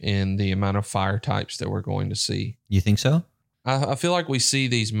change in the amount of fire types that we're going to see. You think so? I feel like we see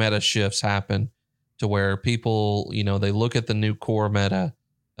these meta shifts happen to where people, they look at the new core meta,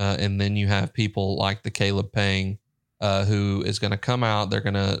 and then you have people like the Caleb Pang, who is going to come out. They're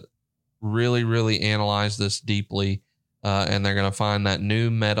going to really, really analyze this deeply, and they're going to find that new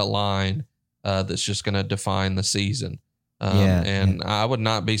meta line that's just going to define the season. I would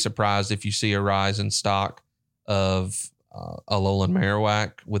not be surprised if you see a rise in stock of Alolan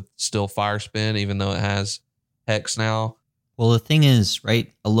Marowak with still Fire Spin, even though it has Hex now. Well, the thing is,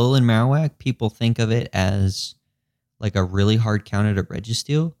 right, Alolan Marowak, people think of it as like a really hard counter to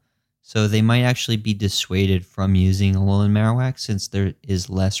Registeel. So they might actually be dissuaded from using Alolan Marowak since there is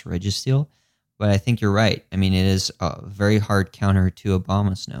less Registeel. But I think you're right. I mean, it is a very hard counter to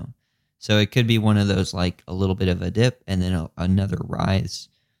Abomasnow. So it could be one of those, like a little bit of a dip and then another rise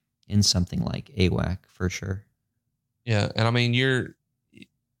in something like AWAC for sure. Yeah, and I mean, Galarian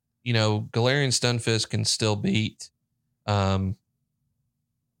Stunfisk can still beat Alolan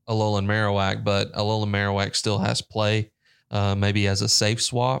Marowak, but Alolan Marowak still has play, maybe as a safe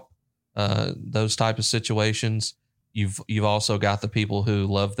swap. Those type of situations. You've also got the people who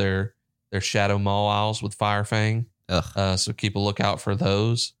love their Shadow Mawile with Fire Fang. So keep a lookout for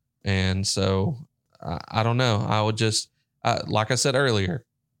those. And so I don't know. I would just, like I said earlier,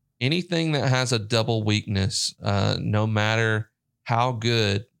 anything that has a double weakness, no matter how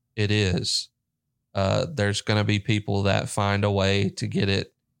good it is, there's going to be people that find a way to get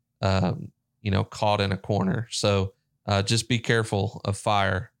it, caught in a corner. So just be careful of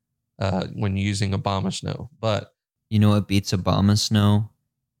fire when using Abomasnow. But you know what beats Abomasnow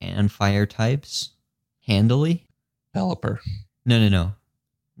and fire types handily? Pelipper. No.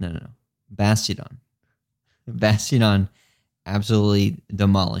 Bastiodon. Bastiodon absolutely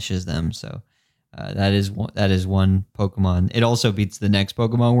demolishes them. So that is one Pokemon. It also beats the next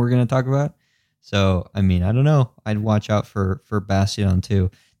Pokemon we're going to talk about. So I mean, I don't know. I'd watch out for Bastiodon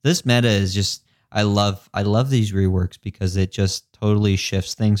too. This meta is just I love these reworks because it just totally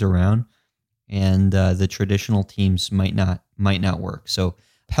shifts things around, and the traditional teams might not work. So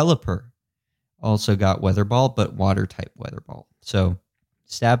Pelipper also got Weather Ball, but Water type Weather Ball. So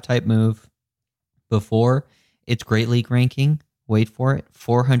stab type move. Before its Great League ranking, wait for it,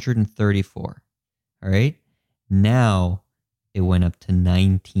 434. All right. Now it went up to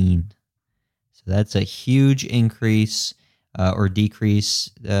 19. So that's a huge increase or decrease.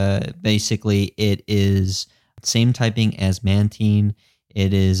 Basically, it is same typing as Mantine.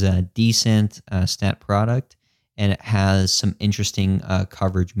 It is a decent stat product, and it has some interesting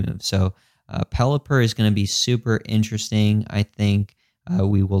coverage moves. So Pelipper is going to be super interesting. I think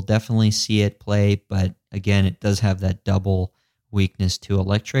we will definitely see it play, but again, it does have that double weakness to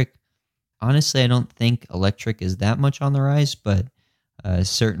Electric. Honestly, I don't think Electric is that much on the rise, but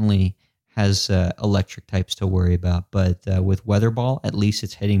certainly has electric types to worry about. But with Weather Ball, at least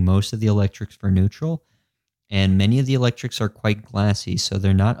it's hitting most of the electrics for neutral, and many of the electrics are quite glassy, so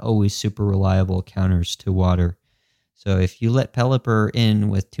they're not always super reliable counters to water. So if you let Pelipper in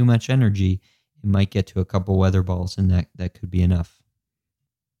with too much energy, it might get to a couple Weather Balls, and that could be enough.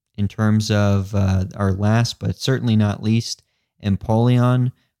 In terms of our last, but certainly not least,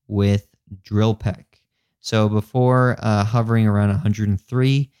 Empoleon with Drill Peck. So before hovering around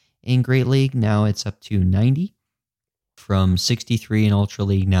 103 in Great League, now it's up to 90. From 63 in Ultra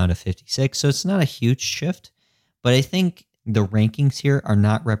League now to 56. So it's not a huge shift, but I think the rankings here are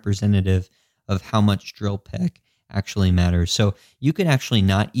not representative of how much Drill Peck actually matters. So you could actually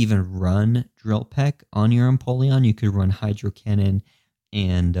not even run Drill Peck on your Empoleon. You could run Hydro Cannon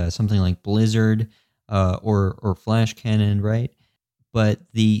and something like Blizzard or Flash Cannon, right? But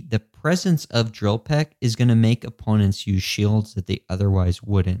the presence of Drill Peck is going to make opponents use shields that they otherwise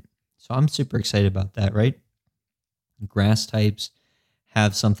wouldn't. So I'm super excited about that, right? Grass types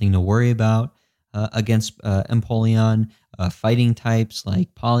have something to worry about against Empoleon. Fighting types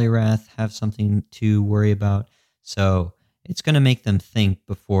like Poliwrath have something to worry about. So it's going to make them think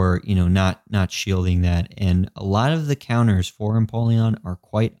before, not shielding that. And a lot of the counters for Empoleon are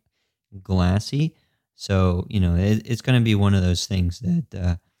quite glassy. So, it's going to be one of those things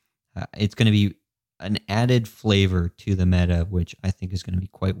that it's going to be an added flavor to the meta, which I think is going to be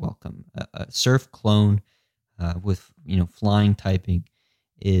quite welcome. A Surf clone with flying typing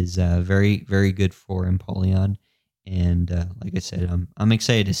is very, very good for Empoleon. And like I said, I'm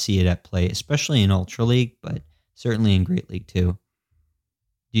excited to see it at play, especially in Ultra League, but certainly in Great League too.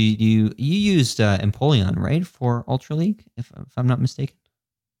 You used Empoleon, right, for Ultra League, if I'm not mistaken?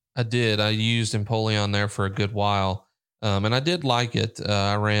 I did. I used Empoleon there for a good while, and I did like it.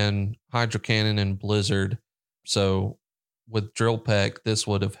 I ran Hydro Cannon and Blizzard, so with Drill Peck, this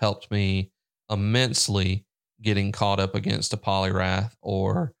would have helped me immensely getting caught up against a Poliwrath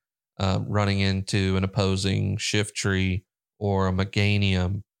or running into an opposing Shiftry or a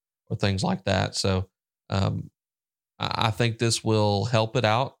Meganium or things like that. So I think this will help it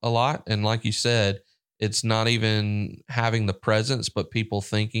out a lot. And like you said, it's not even having the presence, but people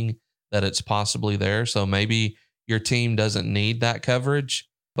thinking that it's possibly there. So maybe your team doesn't need that coverage,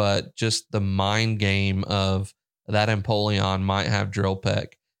 but just the mind game of that Empoleon might have Drill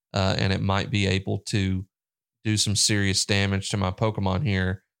Peck, and it might be able to do some serious damage to my Pokemon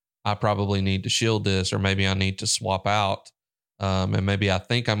here. I probably need to shield this, or maybe I need to swap out. And maybe I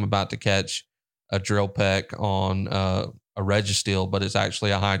think I'm about to catch a Drill Peck on a Registeel, but it's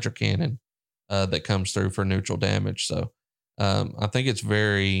actually a Hydro Cannon that comes through for neutral damage. So I think it's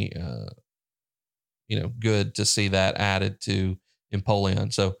very, good to see that added to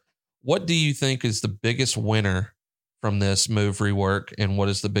Empoleon. So what do you think is the biggest winner from this move rework, and what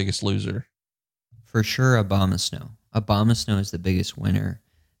is the biggest loser? For sure, Abomasnow. Abomasnow is the biggest winner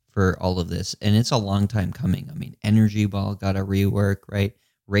for all of this, and it's a long time coming. I mean, Energy Ball got a rework, right?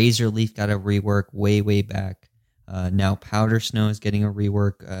 Razor Leaf got a rework way, way back. Now Powder Snow is getting a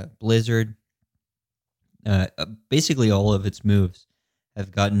rework. Blizzard, basically all of its moves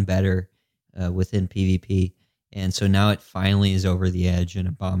have gotten better within PvP. And so now it finally is over the edge in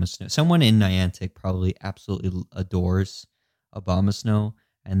Abomasnow. Someone in Niantic probably absolutely adores Abomasnow,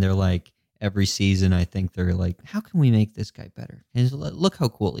 and they're like, every season, I think they're like, how can we make this guy better? And look how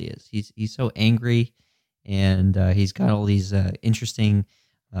cool he is. He's so angry, and he's got all these interesting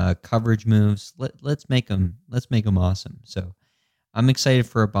coverage moves. Let's make him awesome. So I'm excited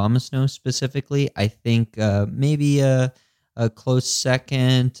for Abomasnow specifically. I think maybe a close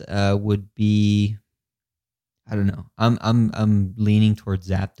second would be, I don't know. I'm leaning towards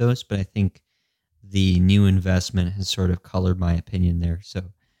Zapdos, but I think the new investment has sort of colored my opinion there. So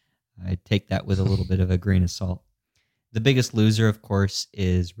I take that with a little bit of a grain of salt. The biggest loser, of course,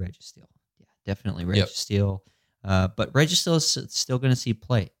 is Registeel. Yeah, definitely Registeel. Yep. But Registeel is still going to see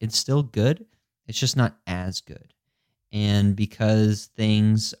play. It's still good. It's just not as good. And because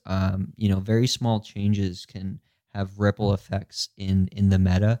things, very small changes can have ripple effects in the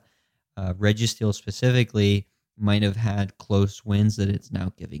meta. Registeel specifically might have had close wins that it's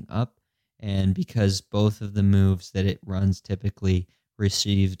now giving up. And because both of the moves that it runs typically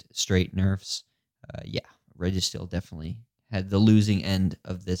received straight nerfs, Registeel definitely had the losing end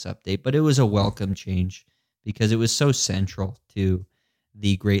of this update. But it was a welcome change because it was so central to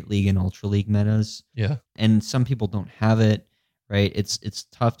the Great League and Ultra League metas. Yeah. And some people don't have it, right? It's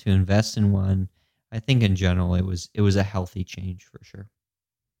tough to invest in one. I think in general it was a healthy change for sure.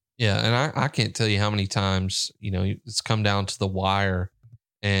 Yeah, and I can't tell you how many times, it's come down to the wire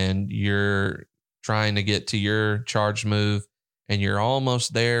and you're trying to get to your charge move and you're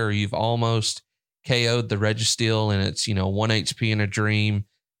almost there, or you've almost KO'd the Registeel and it's, 1 HP in a dream.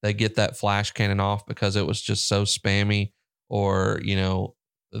 They get that flash cannon off because it was just so spammy, or,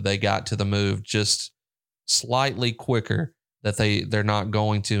 they got to the move just slightly quicker that they're not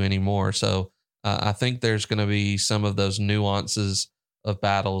going to anymore. So I think there's going to be some of those nuances of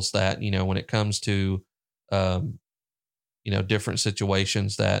battles that, when it comes to, different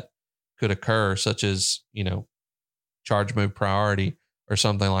situations that could occur, such as, charge move priority or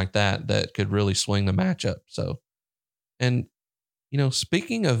something like that, that could really swing the matchup. So, and,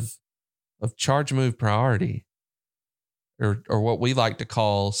 speaking of charge move priority, or what we like to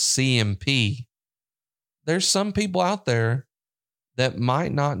call CMP, there's some people out there that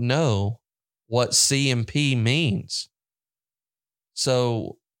might not know what CMP means.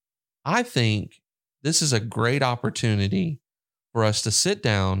 So I think this is a great opportunity for us to sit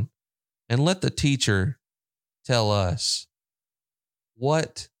down and let the teacher tell us,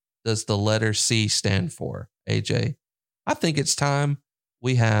 what does the letter C stand for, AJ? I think it's time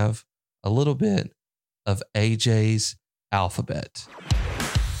we have a little bit of AJ's alphabet.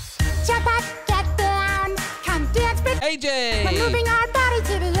 Jump up, get down, come dance with AJ! We're moving our body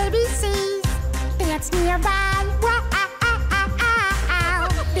to the ABCs. Dance nearby, wow,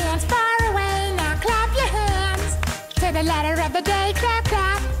 dance far away, now clap your hands. To the letter of the day, clap,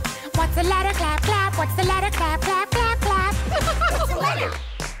 clap. What's the letter, clap, clap? What's the letter, clap, clap, clap, clap? What's the letter?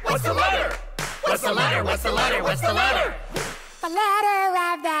 What's the letter? What's the letter? What's the letter? What's the letter? The letter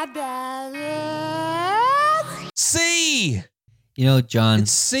of the day is... C! You know, John,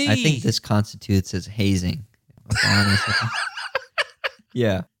 It's C. I think this constitutes as hazing. If I'm honest with you.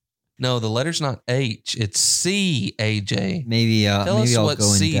 Yeah, No, the letter's not H. It's C, AJ. maybe Tell maybe us I'll what go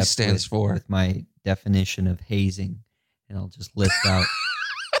in C depth stands for. with my definition of hazing, and I'll just list out.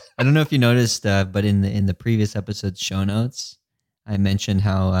 I don't know if you noticed, but in the previous episode's show notes, I mentioned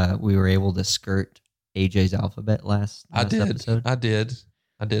how we were able to skirt AJ's alphabet last episode. I did.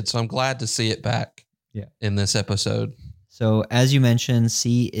 So I'm glad to see it back in this episode. So as you mentioned,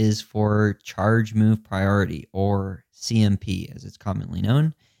 C is for charge move priority, or CMP as it's commonly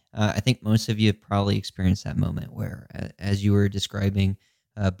known. I think most of you have probably experienced that moment where, as you were describing,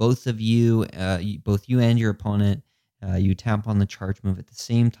 both you and your opponent, you tap on the charge move at the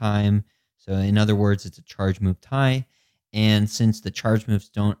same time. So in other words, it's a charge move tie. And since the charge moves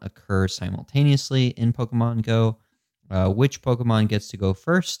don't occur simultaneously in Pokemon Go, which Pokemon gets to go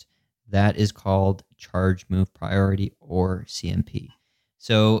first? That is called charge move priority, or CMP.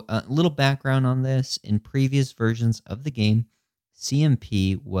 So a little background on this. In previous versions of the game,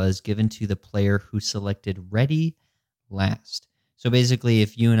 CMP was given to the player who selected ready last. So basically,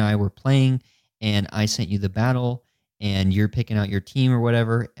 if you and I were playing and I sent you the battle and you're picking out your team or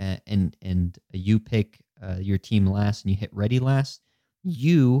whatever, and you pick your team last and you hit ready last,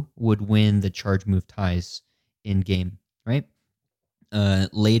 you would win the charge move ties in game, right?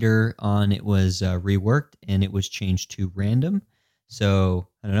 Later on, it was reworked and it was changed to random. So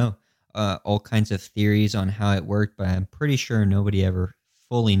I don't know, all kinds of theories on how it worked, but I'm pretty sure nobody ever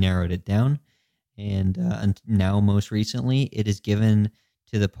fully narrowed it down. And now, most recently, it is given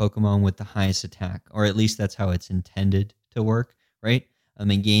to the Pokemon with the highest attack, or at least that's how it's intended to work, right? A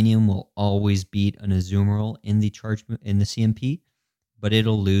Meganium will always beat an Azumarill in the CMP, but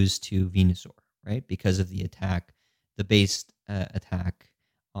it'll lose to Venusaur, right? Because of the attack, the base attack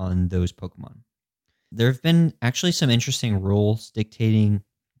on those Pokemon. There have been actually some interesting rules dictating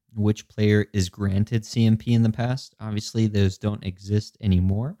which player is granted CMP in the past. Obviously, those don't exist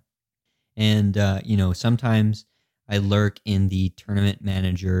anymore. And, sometimes I lurk in the tournament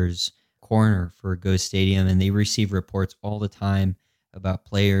manager's corner for Ghost Stadium, and they receive reports all the time about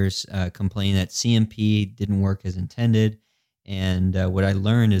players complaining that CMP didn't work as intended. And what I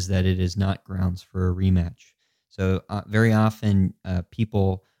learned is that it is not grounds for a rematch. So very often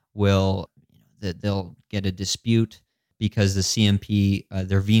people will, they'll get a dispute because the CMP,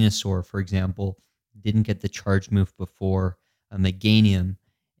 their Venusaur, for example, didn't get the charge move before a Meganium.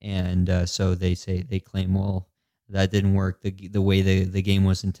 And so they claim, well, that didn't work the way the game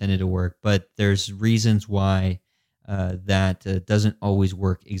was intended to work. But there's reasons why that doesn't always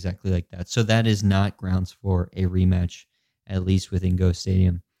work exactly like that. So that is not grounds for a rematch, at least within Ghost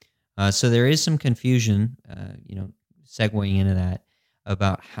Stadium. So there is some confusion, segueing into that,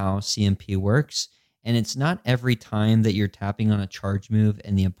 about how CMP works. And it's not every time that you're tapping on a charge move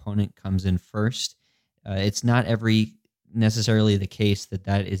and the opponent comes in first. It's not necessarily the case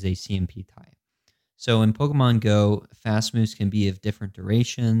that is a CMP tie. So in Pokemon Go, fast moves can be of different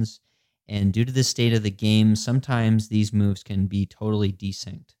durations, and due to the state of the game, sometimes these moves can be totally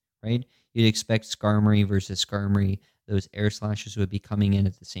desynced, right? You'd expect Skarmory versus Skarmory, those air slashes would be coming in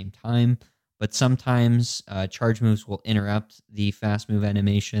at the same time, but sometimes charge moves will interrupt the fast move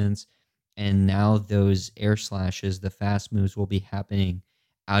animations, and now those air slashes, the fast moves, will be happening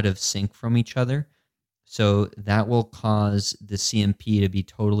out of sync from each other. So that will cause the CMP to be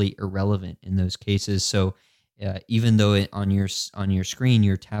totally irrelevant in those cases. So even though on your screen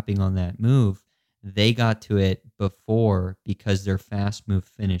you're tapping on that move, they got to it before because their fast move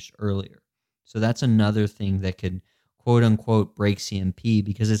finished earlier. So that's another thing that could quote unquote break CMP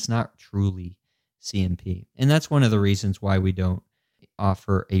because it's not truly CMP. And that's one of the reasons why we don't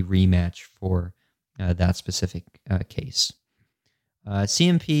offer a rematch for that specific case.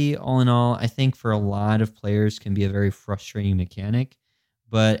 CMP, all in all, I think for a lot of players can be a very frustrating mechanic,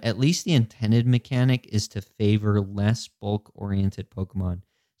 but at least the intended mechanic is to favor less bulk-oriented Pokemon.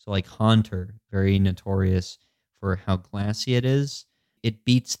 So like Haunter, very notorious for how glassy it is, it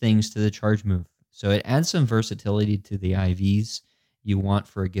beats things to the charge move. So it adds some versatility to the IVs you want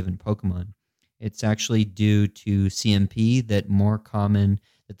for a given Pokemon. It's actually due to CMP that the more common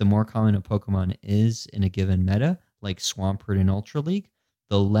a Pokemon is in a given meta, like Swampert in Ultra League,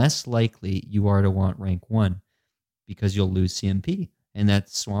 the less likely you are to want rank 1 because you'll lose CMP. And that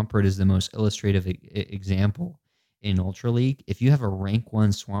Swampert is the most illustrative example in Ultra League. If you have a rank 1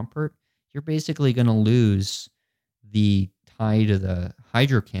 Swampert, you're basically going to lose the tie to the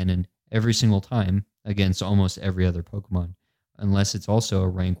Hydro Cannon every single time against almost every other Pokemon, unless it's also a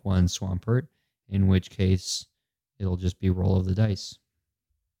rank 1 Swampert, in which case it'll just be roll of the dice.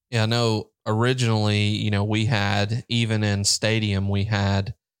 Yeah, no, originally, we had, even in Stadium, we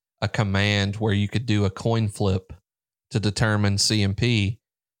had a command where you could do a coin flip to determine CMP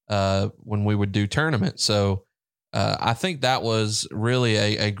when we would do tournaments. So I think that was really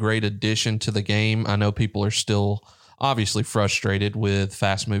a great addition to the game. I know people are still obviously frustrated with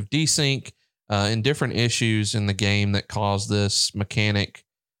fast move desync and different issues in the game that cause this mechanic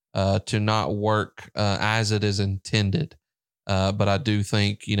to not work as it is intended. But I do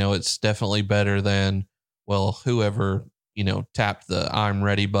think, it's definitely better than, whoever, tapped the I'm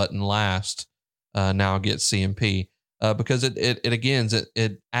ready button last now gets CMP. Because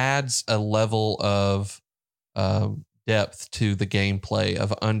it adds a level of depth to the gameplay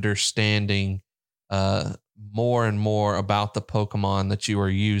of understanding more and more about the Pokemon that you are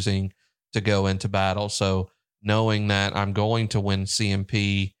using to go into battle. So knowing that I'm going to win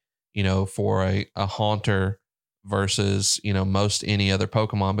CMP, for a Haunter versus, most any other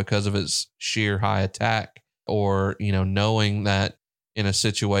Pokemon because of its sheer high attack, or, knowing that in a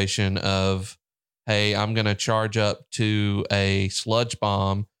situation of, hey, I'm going to charge up to a Sludge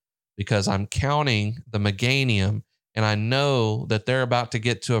Bomb because I'm counting the Meganium and I know that they're about to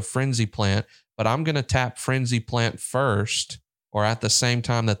get to a Frenzy Plant, but I'm going to tap Frenzy Plant first or at the same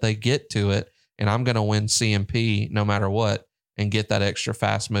time that they get to it, and I'm going to win CMP no matter what and get that extra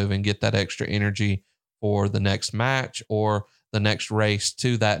fast move and get that extra energy for the next match or the next race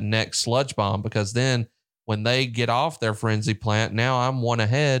to that next Sludge Bomb, because then when they get off their Frenzy Plant, now I'm one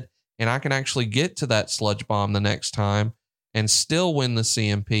ahead and I can actually get to that Sludge Bomb the next time and still win the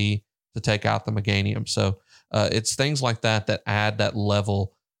CMP to take out the Meganium. So it's things like that that add that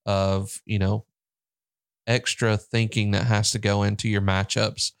level of, extra thinking that has to go into your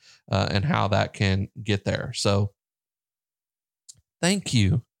matchups and how that can get there. So thank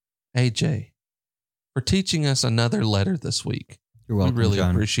you, AJ, for teaching us another letter this week. You're welcome, we really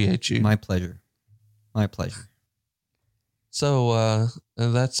John. appreciate you. My pleasure. My pleasure. So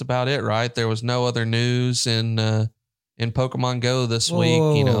that's about it, right? There was no other news in Pokemon Go this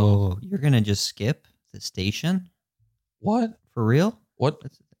week. You're gonna just skip the station? What? For real? What?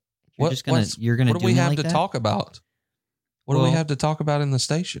 You're gonna What do we have to talk about? What do we have to talk about in the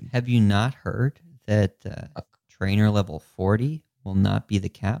station? Have you not heard that trainer level 40 will not be the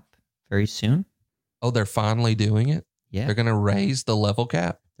cap very soon? Oh, they're finally doing it? Yeah. They're going to raise the level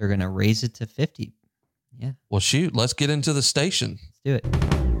cap? They're going to raise it to 50. Yeah. Well, shoot, let's get into the station. Let's do it.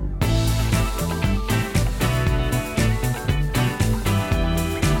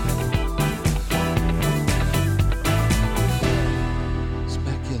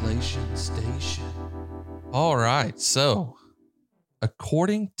 Speculation Station. All right. So,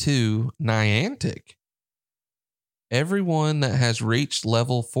 according to Niantic, everyone that has reached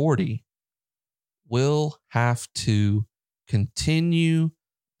level 40 will have to continue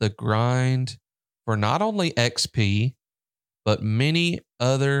the grind for not only XP, but many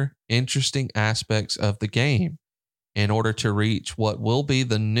other interesting aspects of the game in order to reach what will be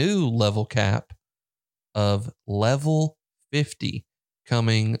the new level cap of level 50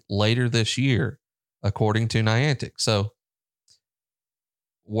 coming later this year, according to Niantic. So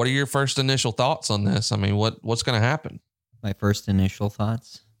what are your first initial thoughts on this? I mean, what's going to happen? My first initial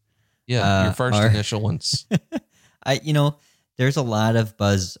thoughts? Yeah, your first initial ones. There's a lot of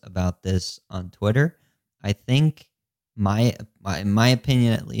buzz about this on Twitter. I think my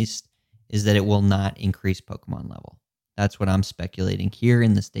opinion, at least, is that it will not increase Pokemon level. That's what I'm speculating here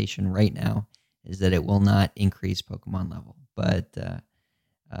in the station right now, is that it will not increase Pokemon level. But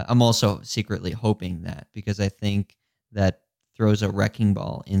I'm also secretly hoping that, because I think that throws a wrecking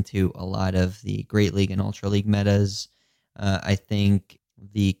ball into a lot of the Great League and Ultra League metas. I think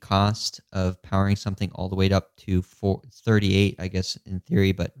the cost of powering something all the way up to 38, I guess in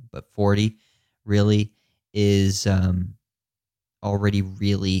theory, but 40 really is already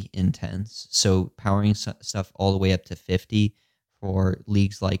really intense. So powering stuff all the way up to 50 for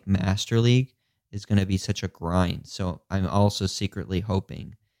leagues like Master League is going to be such a grind. So I'm also secretly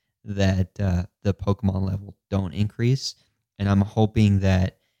hoping that the Pokemon level don't increase. And I'm hoping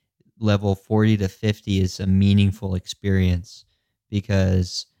that level 40 to 50 is a meaningful experience,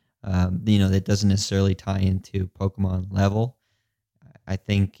 because that doesn't necessarily tie into Pokemon level. I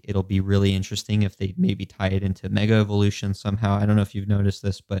think it'll be really interesting if they maybe tie it into Mega Evolution somehow. I don't know if you've noticed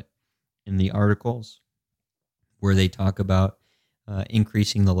this, but in the articles where they talk about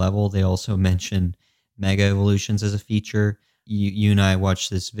increasing the level, they also mention Mega Evolutions as a feature. You and I watched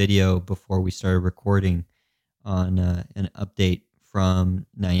this video before we started recording on an update from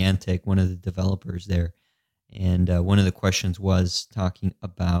Niantic, one of the developers there. And one of the questions was talking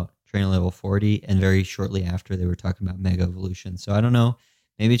about trainer level 40, and very shortly after they were talking about Mega Evolution. So I don't know,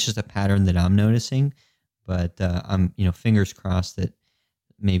 maybe it's just a pattern that I'm noticing, but I'm fingers crossed that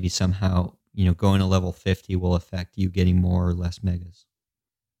maybe somehow going to level 50 will affect you getting more or less megas.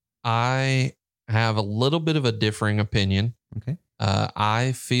 I have a little bit of a differing opinion. Okay.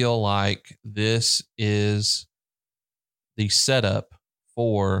 I feel like this is the setup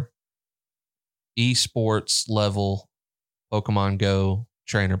for esports level Pokemon Go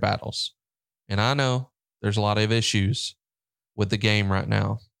trainer battles. And I know there's a lot of issues with the game right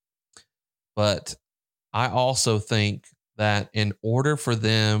now, but I also think that in order for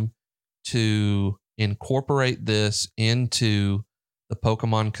them to incorporate this into the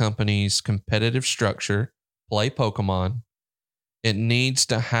Pokemon Company's competitive structure, Play Pokemon, it needs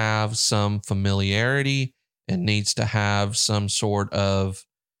to have some familiarity. It needs to have some sort of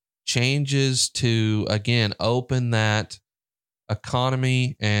changes to, again, open that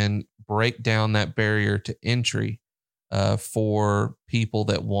economy and break down that barrier to entry for people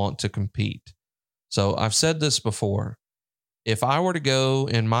that want to compete. So I've said this before. If I were to go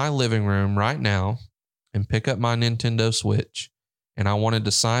in my living room right now and pick up my Nintendo Switch and I wanted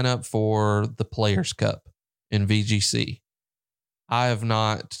to sign up for the Players Cup in VGC, I have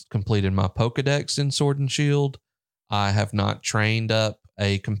not completed my Pokedex in Sword and Shield. I have not trained up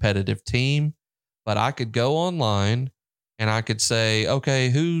a competitive team, but I could go online and I could say, okay,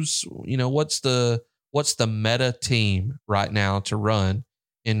 what's the meta team right now to run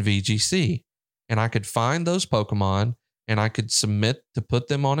in VGC? And I could find those Pokemon and I could submit to put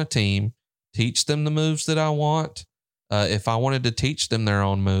them on a team, teach them the moves that I want. If I wanted to teach them their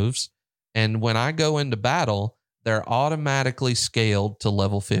own moves. And when I go into battle, they're automatically scaled to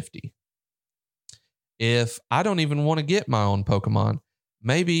level 50. If I don't even want to get my own Pokemon,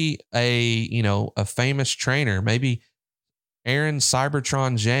 maybe a famous trainer, maybe Aaron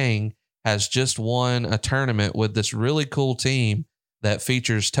Cybertron Zhang has just won a tournament with this really cool team that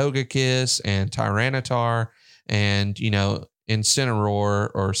features Togekiss and Tyranitar and,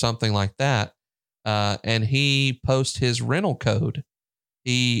 Incineroar or something like that. And he posts his rental code.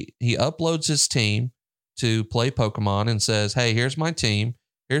 He uploads his team to Play Pokemon and says, hey, here's my team.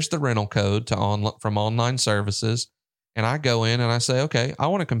 Here's the rental code from online services. And I go in and I say, okay, I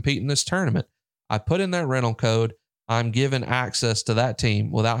want to compete in this tournament. I put in that rental code. I'm given access to that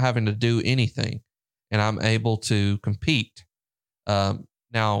team without having to do anything. And I'm able to compete.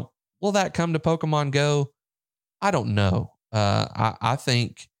 Now, will that come to Pokemon Go? I don't know. I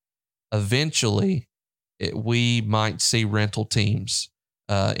think eventually we might see rental teams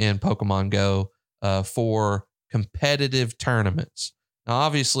in Pokemon Go for competitive tournaments. Now,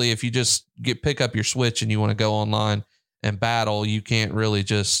 obviously, if you just pick up your Switch and you want to go online and battle, you can't really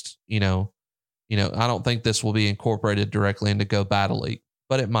just, I don't think this will be incorporated directly into Go Battle League,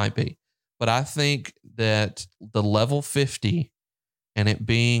 but it might be. But I think that the level 50 and it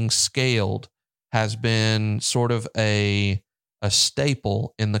being scaled has been sort of a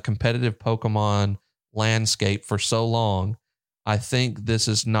staple in the competitive Pokemon landscape for so long. I think this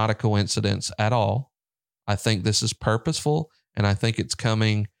is not a coincidence at all. I think this is purposeful, and I think it's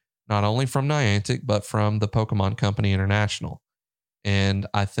coming not only from Niantic, but from the Pokemon Company International. And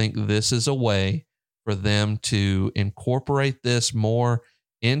I think this is a way for them to incorporate this more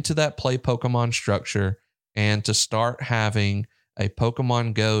into that Play Pokemon structure and to start having a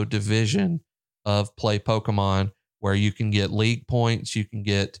Pokemon Go division of Play Pokemon where you can get league points, you can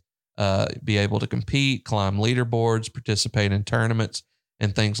get be able to compete, climb leaderboards, participate in tournaments,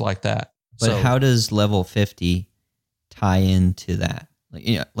 and things like that. But how does level 50 tie into that?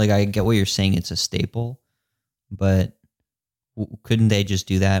 Like I get what you're saying, it's a staple, but couldn't they just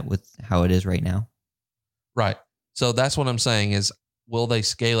do that with how it is right now? Right. So that's what I'm saying is, will they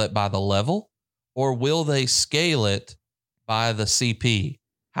scale it by the level or will they scale it by the CP?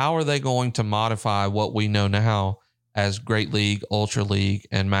 How are they going to modify what we know now as Great League, Ultra League,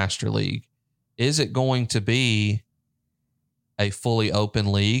 and Master League? Is it going to be a fully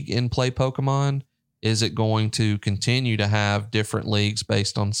open league in Play Pokemon? Is it going to continue to have different leagues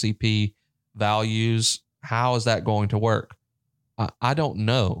based on CP values? How is that going to work? I don't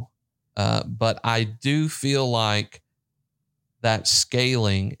know. But I do feel like that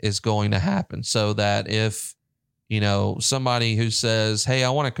scaling is going to happen, so that if, somebody who says, hey, I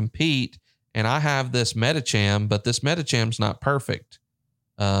want to compete and I have this Metacham, but this Metacham's not perfect.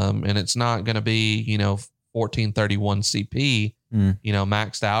 And it's not going to be, 1431 CP,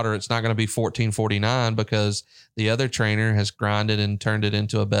 maxed out, or it's not going to be 1449 because the other trainer has grinded and turned it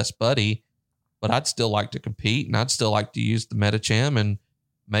into a best buddy. But I'd still like to compete, and I'd still like to use the Metacham, and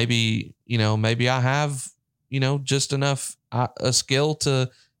maybe I have, just enough a skill to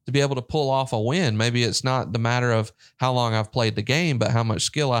be able to pull off a win. Maybe it's not the matter of how long I've played the game, but how much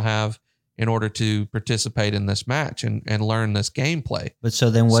skill I have in order to participate in this match and learn this gameplay. But so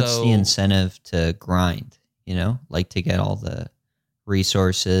then what's the incentive to grind, like to get all the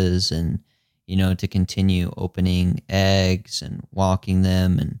resources and, to continue opening eggs and walking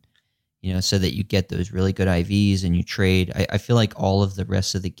them and, so that you get those really good IVs and you trade. I feel like all of the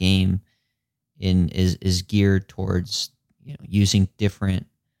rest of the game is geared towards, using different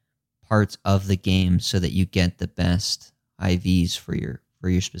parts of the game so that you get the best IVs for your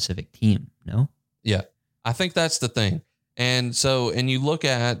specific team. No? Yeah, I think that's the thing. And you look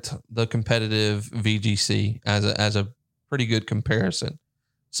at the competitive VGC as a pretty good comparison.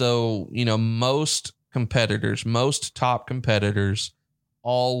 So, most top competitors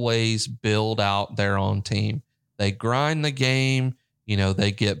always build out their own team. They grind the game,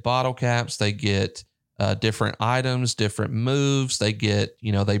 they get bottle caps, they get different items, different moves, they get,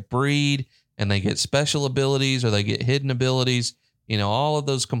 they breed and they get special abilities or they get hidden abilities, all of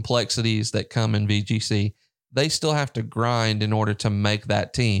those complexities that come in VGC. They still have to grind in order to make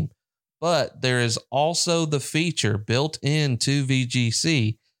that team. But there is also the feature built into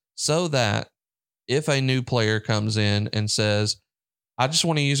VGC so that if a new player comes in and says, I just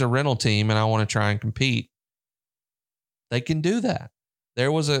want to use a rental team and I want to try and compete, they can do that.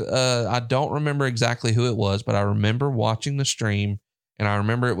 There was I don't remember exactly who it was, but I remember watching the stream, and I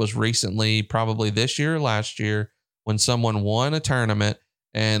remember it was recently, probably this year or last year, when someone won a tournament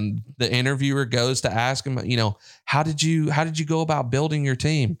and the interviewer goes to ask him, how did you go about building your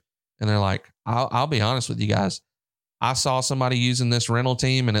team? And they're like, I'll be honest with you guys. I saw somebody using this rental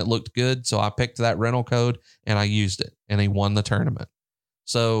team and it looked good. So I picked that rental code and I used it, and he won the tournament.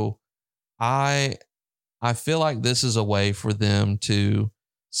 So I feel like this is a way for them to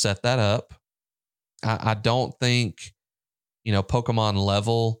set that up. I don't think, Pokemon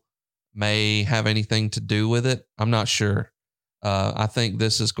level may have anything to do with it. I'm not sure. I think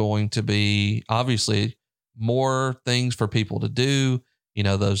this is going to be obviously more things for people to do.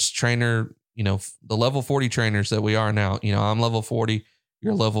 Those trainer, the level 40 trainers that we are now, I'm level 40,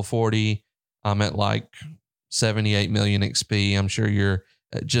 you're level 40. I'm at like 78 million XP. I'm sure you're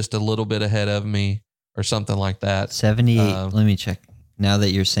just a little bit ahead of me or something like that. 78. Let me check now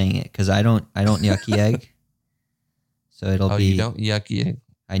that you're saying it, because I don't yucky egg. So it'll be. You don't yucky egg.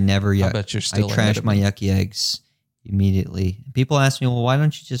 I never yuck. I bet you're still. I trash my yucky eggs immediately. People ask me, well, why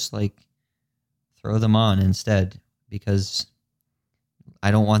don't you just throw them on instead? Because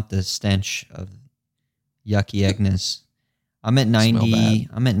I don't want the stench of yucky eggness. I'm at 90.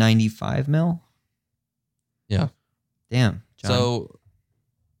 I'm at 95 mil. Yeah. Damn. John. So.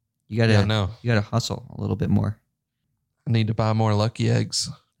 You gotta hustle a little bit more. I need to buy more lucky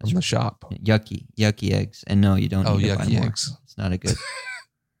eggs from the shop. Yucky eggs. And no, you don't need to buy more. Eggs. It's not a good.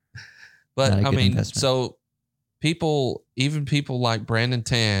 But I mean, investment. So even people like Brandon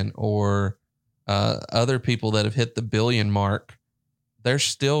Tan or other people that have hit the billion mark, they're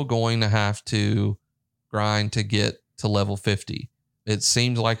still going to have to grind to get to level 50. It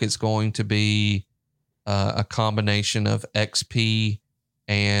seems like it's going to be a combination of XP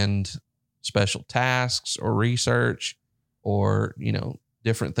and special tasks or research or,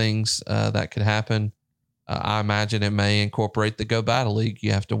 different things that could happen. I imagine it may incorporate the Go Battle League.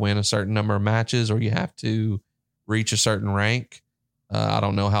 You have to win a certain number of matches or you have to reach a certain rank. I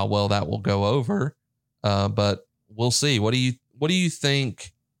don't know how well that will go over, but we'll see. What do you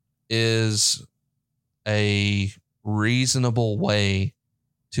think is a reasonable way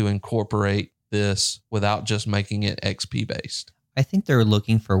to incorporate this without just making it XP based? I think they're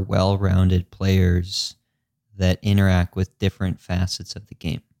looking for well-rounded players that interact with different facets of the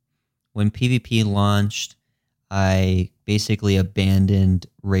game. When PvP launched, I basically abandoned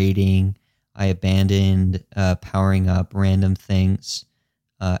raiding. I abandoned powering up random things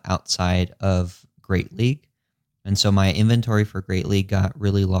outside of Great League. And so my inventory for Great League got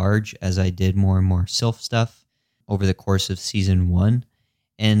really large as I did more and more Sylph stuff over the course of Season 1.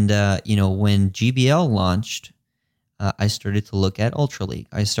 And, when GBL launched, I started to look at Ultra League.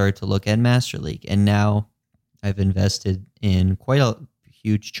 I started to look at Master League. And now I've invested in quite a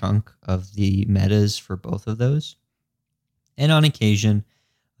huge chunk of the metas for both of those. And on occasion,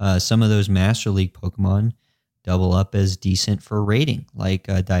 some of those Master League Pokemon double up as decent for rating. Like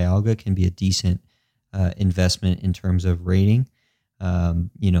Dialga can be a decent investment in terms of rating.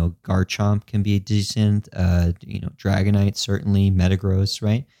 Garchomp can be decent. Dragonite certainly, Metagross,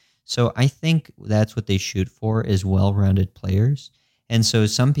 right? So I think that's what they shoot for, is well-rounded players. And so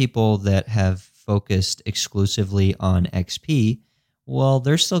some people that have focused exclusively on XP, well,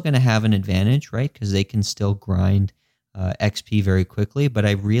 they're still going to have an advantage, right? Because they can still grind XP very quickly. But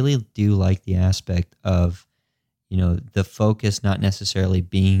I really do like the aspect of, the focus not necessarily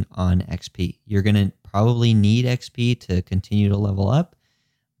being on XP. You're going to probably need XP to continue to level up.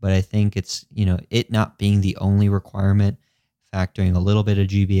 But I think it's, it not being the only requirement, factoring a little bit of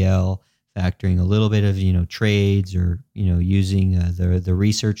GBL, factoring a little bit of, trades, or, using the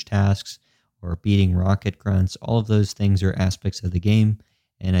research tasks, or beating rocket grunts. All of those things are aspects of the game.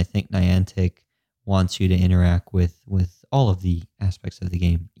 And I think Niantic wants you to interact with all of the aspects of the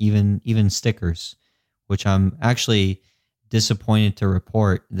game, even stickers, which I'm actually disappointed to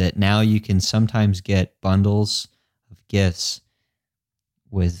report that now you can sometimes get bundles of gifts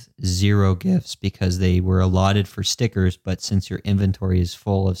with 0 gifts because they were allotted for stickers, but since your inventory is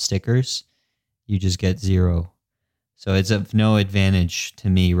full of stickers, you just get 0. So it's of no advantage to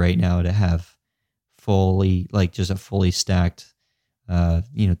me right now to have just a fully stacked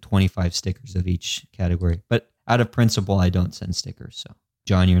 25 stickers of each category. But out of principle, I don't send stickers. So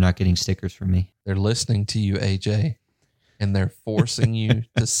John, you're not getting stickers from me. They're listening to you, AJ, and they're forcing you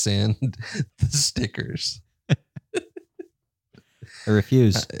to send the stickers. I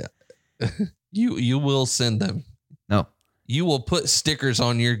refuse. You will send them. No. You will put stickers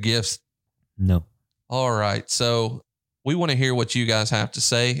on your gifts. No. All right. So we want to hear what you guys have to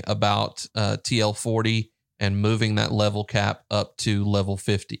say about TL40 and moving that level cap up to level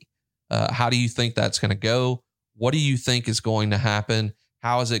 50. How do you think that's going to go? What do you think is going to happen?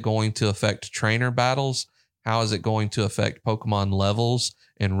 How is it going to affect trainer battles? How is it going to affect Pokemon levels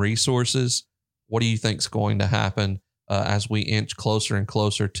and resources? What do you think is going to happen as we inch closer and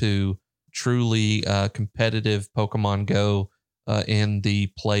closer to truly competitive Pokemon Go in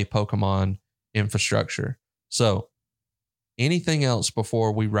the Play Pokemon infrastructure? So, anything else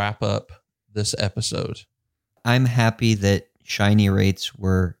before we wrap up this episode? I'm happy that shiny rates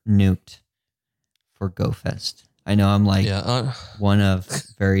were nuked for GoFest. I know I'm one of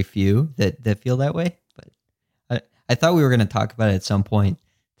very few that feel that way, but I thought we were going to talk about it at some point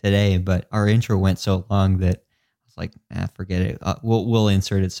today, but our intro went so long that I was like, forget it. We'll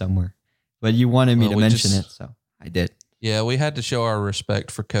insert it somewhere. But you wanted me to mention it, so I did. Yeah, we had to show our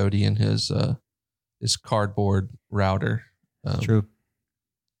respect for Cody and his cardboard router. True.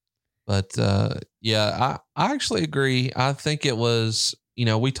 But I actually agree. I think it was,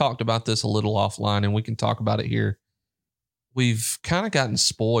 we talked about this a little offline and we can talk about it here. We've kind of gotten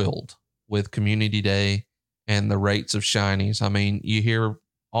spoiled with Community Day and the rates of shinies. I mean, you hear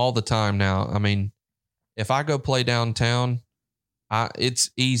all the time now. I mean, if I go play downtown, it's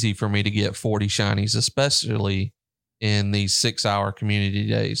easy for me to get 40 shinies, especially in these 6-hour Community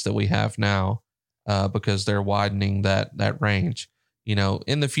Days that we have now, because they're widening that range.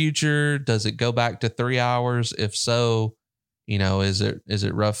 In the future, does it go back to 3 hours? If so, is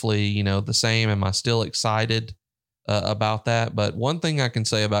it roughly, the same? Am I still excited about that? But one thing I can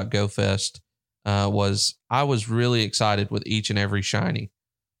say about GoFest was I was really excited with each and every shiny.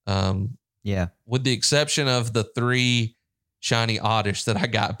 Yeah. With the exception of the 3 shiny Oddish that I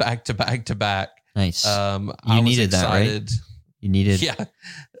got back to back to back. Nice. I needed was excited. That, right? You needed. Yeah.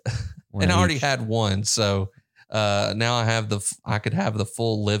 And I already had one. So now I could have the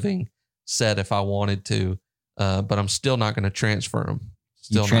full living set if I wanted to, but I'm still not going to transfer them.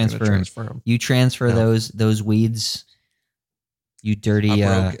 Still not going to transfer them. You transfer those weeds, you dirty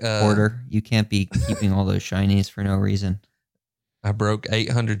hoarder. You can't be keeping all those shinies for no reason. I broke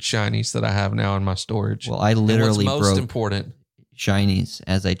 800 shinies that I have now in my storage. Well, I literally broke most important shinies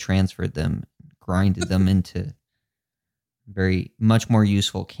as I transferred them, grinded them into very much more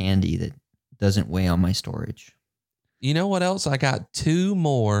useful candy that doesn't weigh on my storage. You know what else? I got 2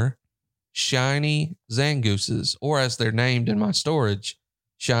 more shiny Zangooses, or as they're named in my storage,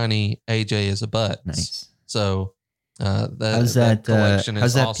 shiny AJ is a butt. Nice. So how's that collection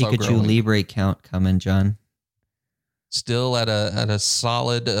how's that Pikachu growing. Libre count coming, John? Still at a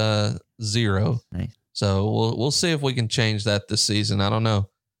solid 0. Nice. So we'll see if we can change that this season. I don't know.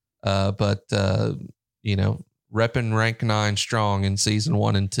 But repping rank 9 strong in season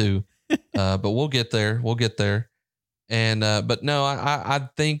 1 and 2. But we'll get there. We'll get there. And but no, I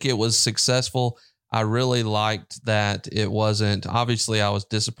think it was successful. I really liked that it wasn't. Obviously, I was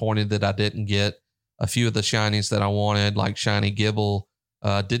disappointed that I didn't get a few of the shinies that I wanted, like Shiny Gibble.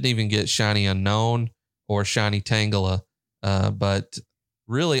 Didn't even get Shiny Unknown or Shiny Tangela. But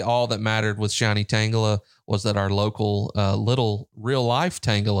really all that mattered with Shiny Tangela was that our local little real life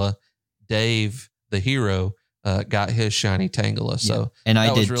Tangela, Dave the hero, got his Shiny Tangela. So and I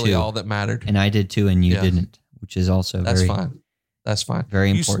that did was really too. all that mattered. And I did too, and you Yeah. didn't, which is also That's very fine. That's fine. very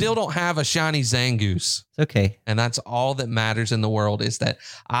You important. still don't have a Shiny Zangoose. It's okay. And that's all that matters in the world, is that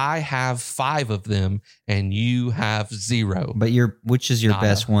I have 5 of them and you have 0. But which is your Nada.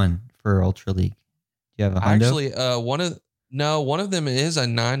 best one for Ultra League? Do you have a Hondo? Actually, one of them is a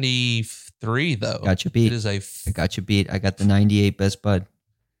 93 though. Got you beat. It is I got you beat. I got the 98 best bud.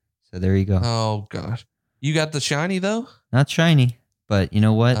 So there you go. Oh gosh. You got the shiny though? Not shiny, but you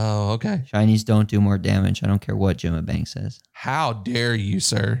know what? Oh, okay. Shinies don't do more damage. I don't care what Gemma Bank says. How dare you,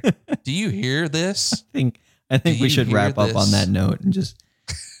 sir? Do you hear this? I think Do we you should hear wrap up on this? that note and just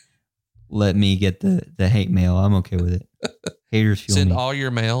let me get the hate mail. I'm okay with it. Haters fuel Send me. all your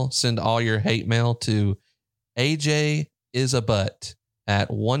mail, send all your hate mail to AJ is a butt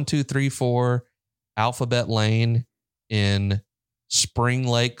at 1234 Alphabet Lane in Spring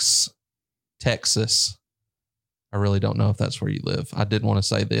Lakes, Texas. I really don't know if that's where you live. I didn't want to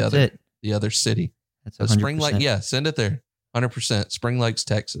say the That's other it. the other city. That's But 100%. Spring Lake, yeah, send it there. 100%. Spring Lakes,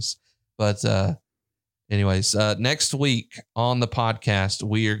 Texas. But anyways, next week on the podcast,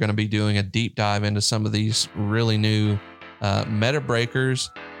 we are going to be doing a deep dive into some of these really new meta breakers.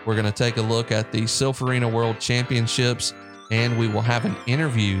 We're going to take a look at the Silpharina World Championships, and we will have an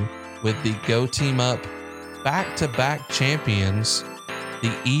interview with the Go Team Up back-to-back champions,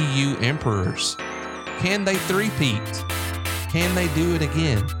 the EU Emperors. Can they three-peat? Can they do it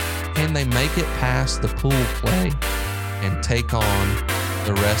again? Can they make it past the pool play and take on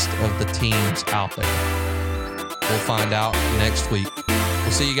the rest of the teams out there? We'll find out next week.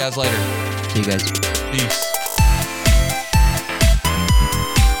 We'll see you guys later. See you guys. Peace.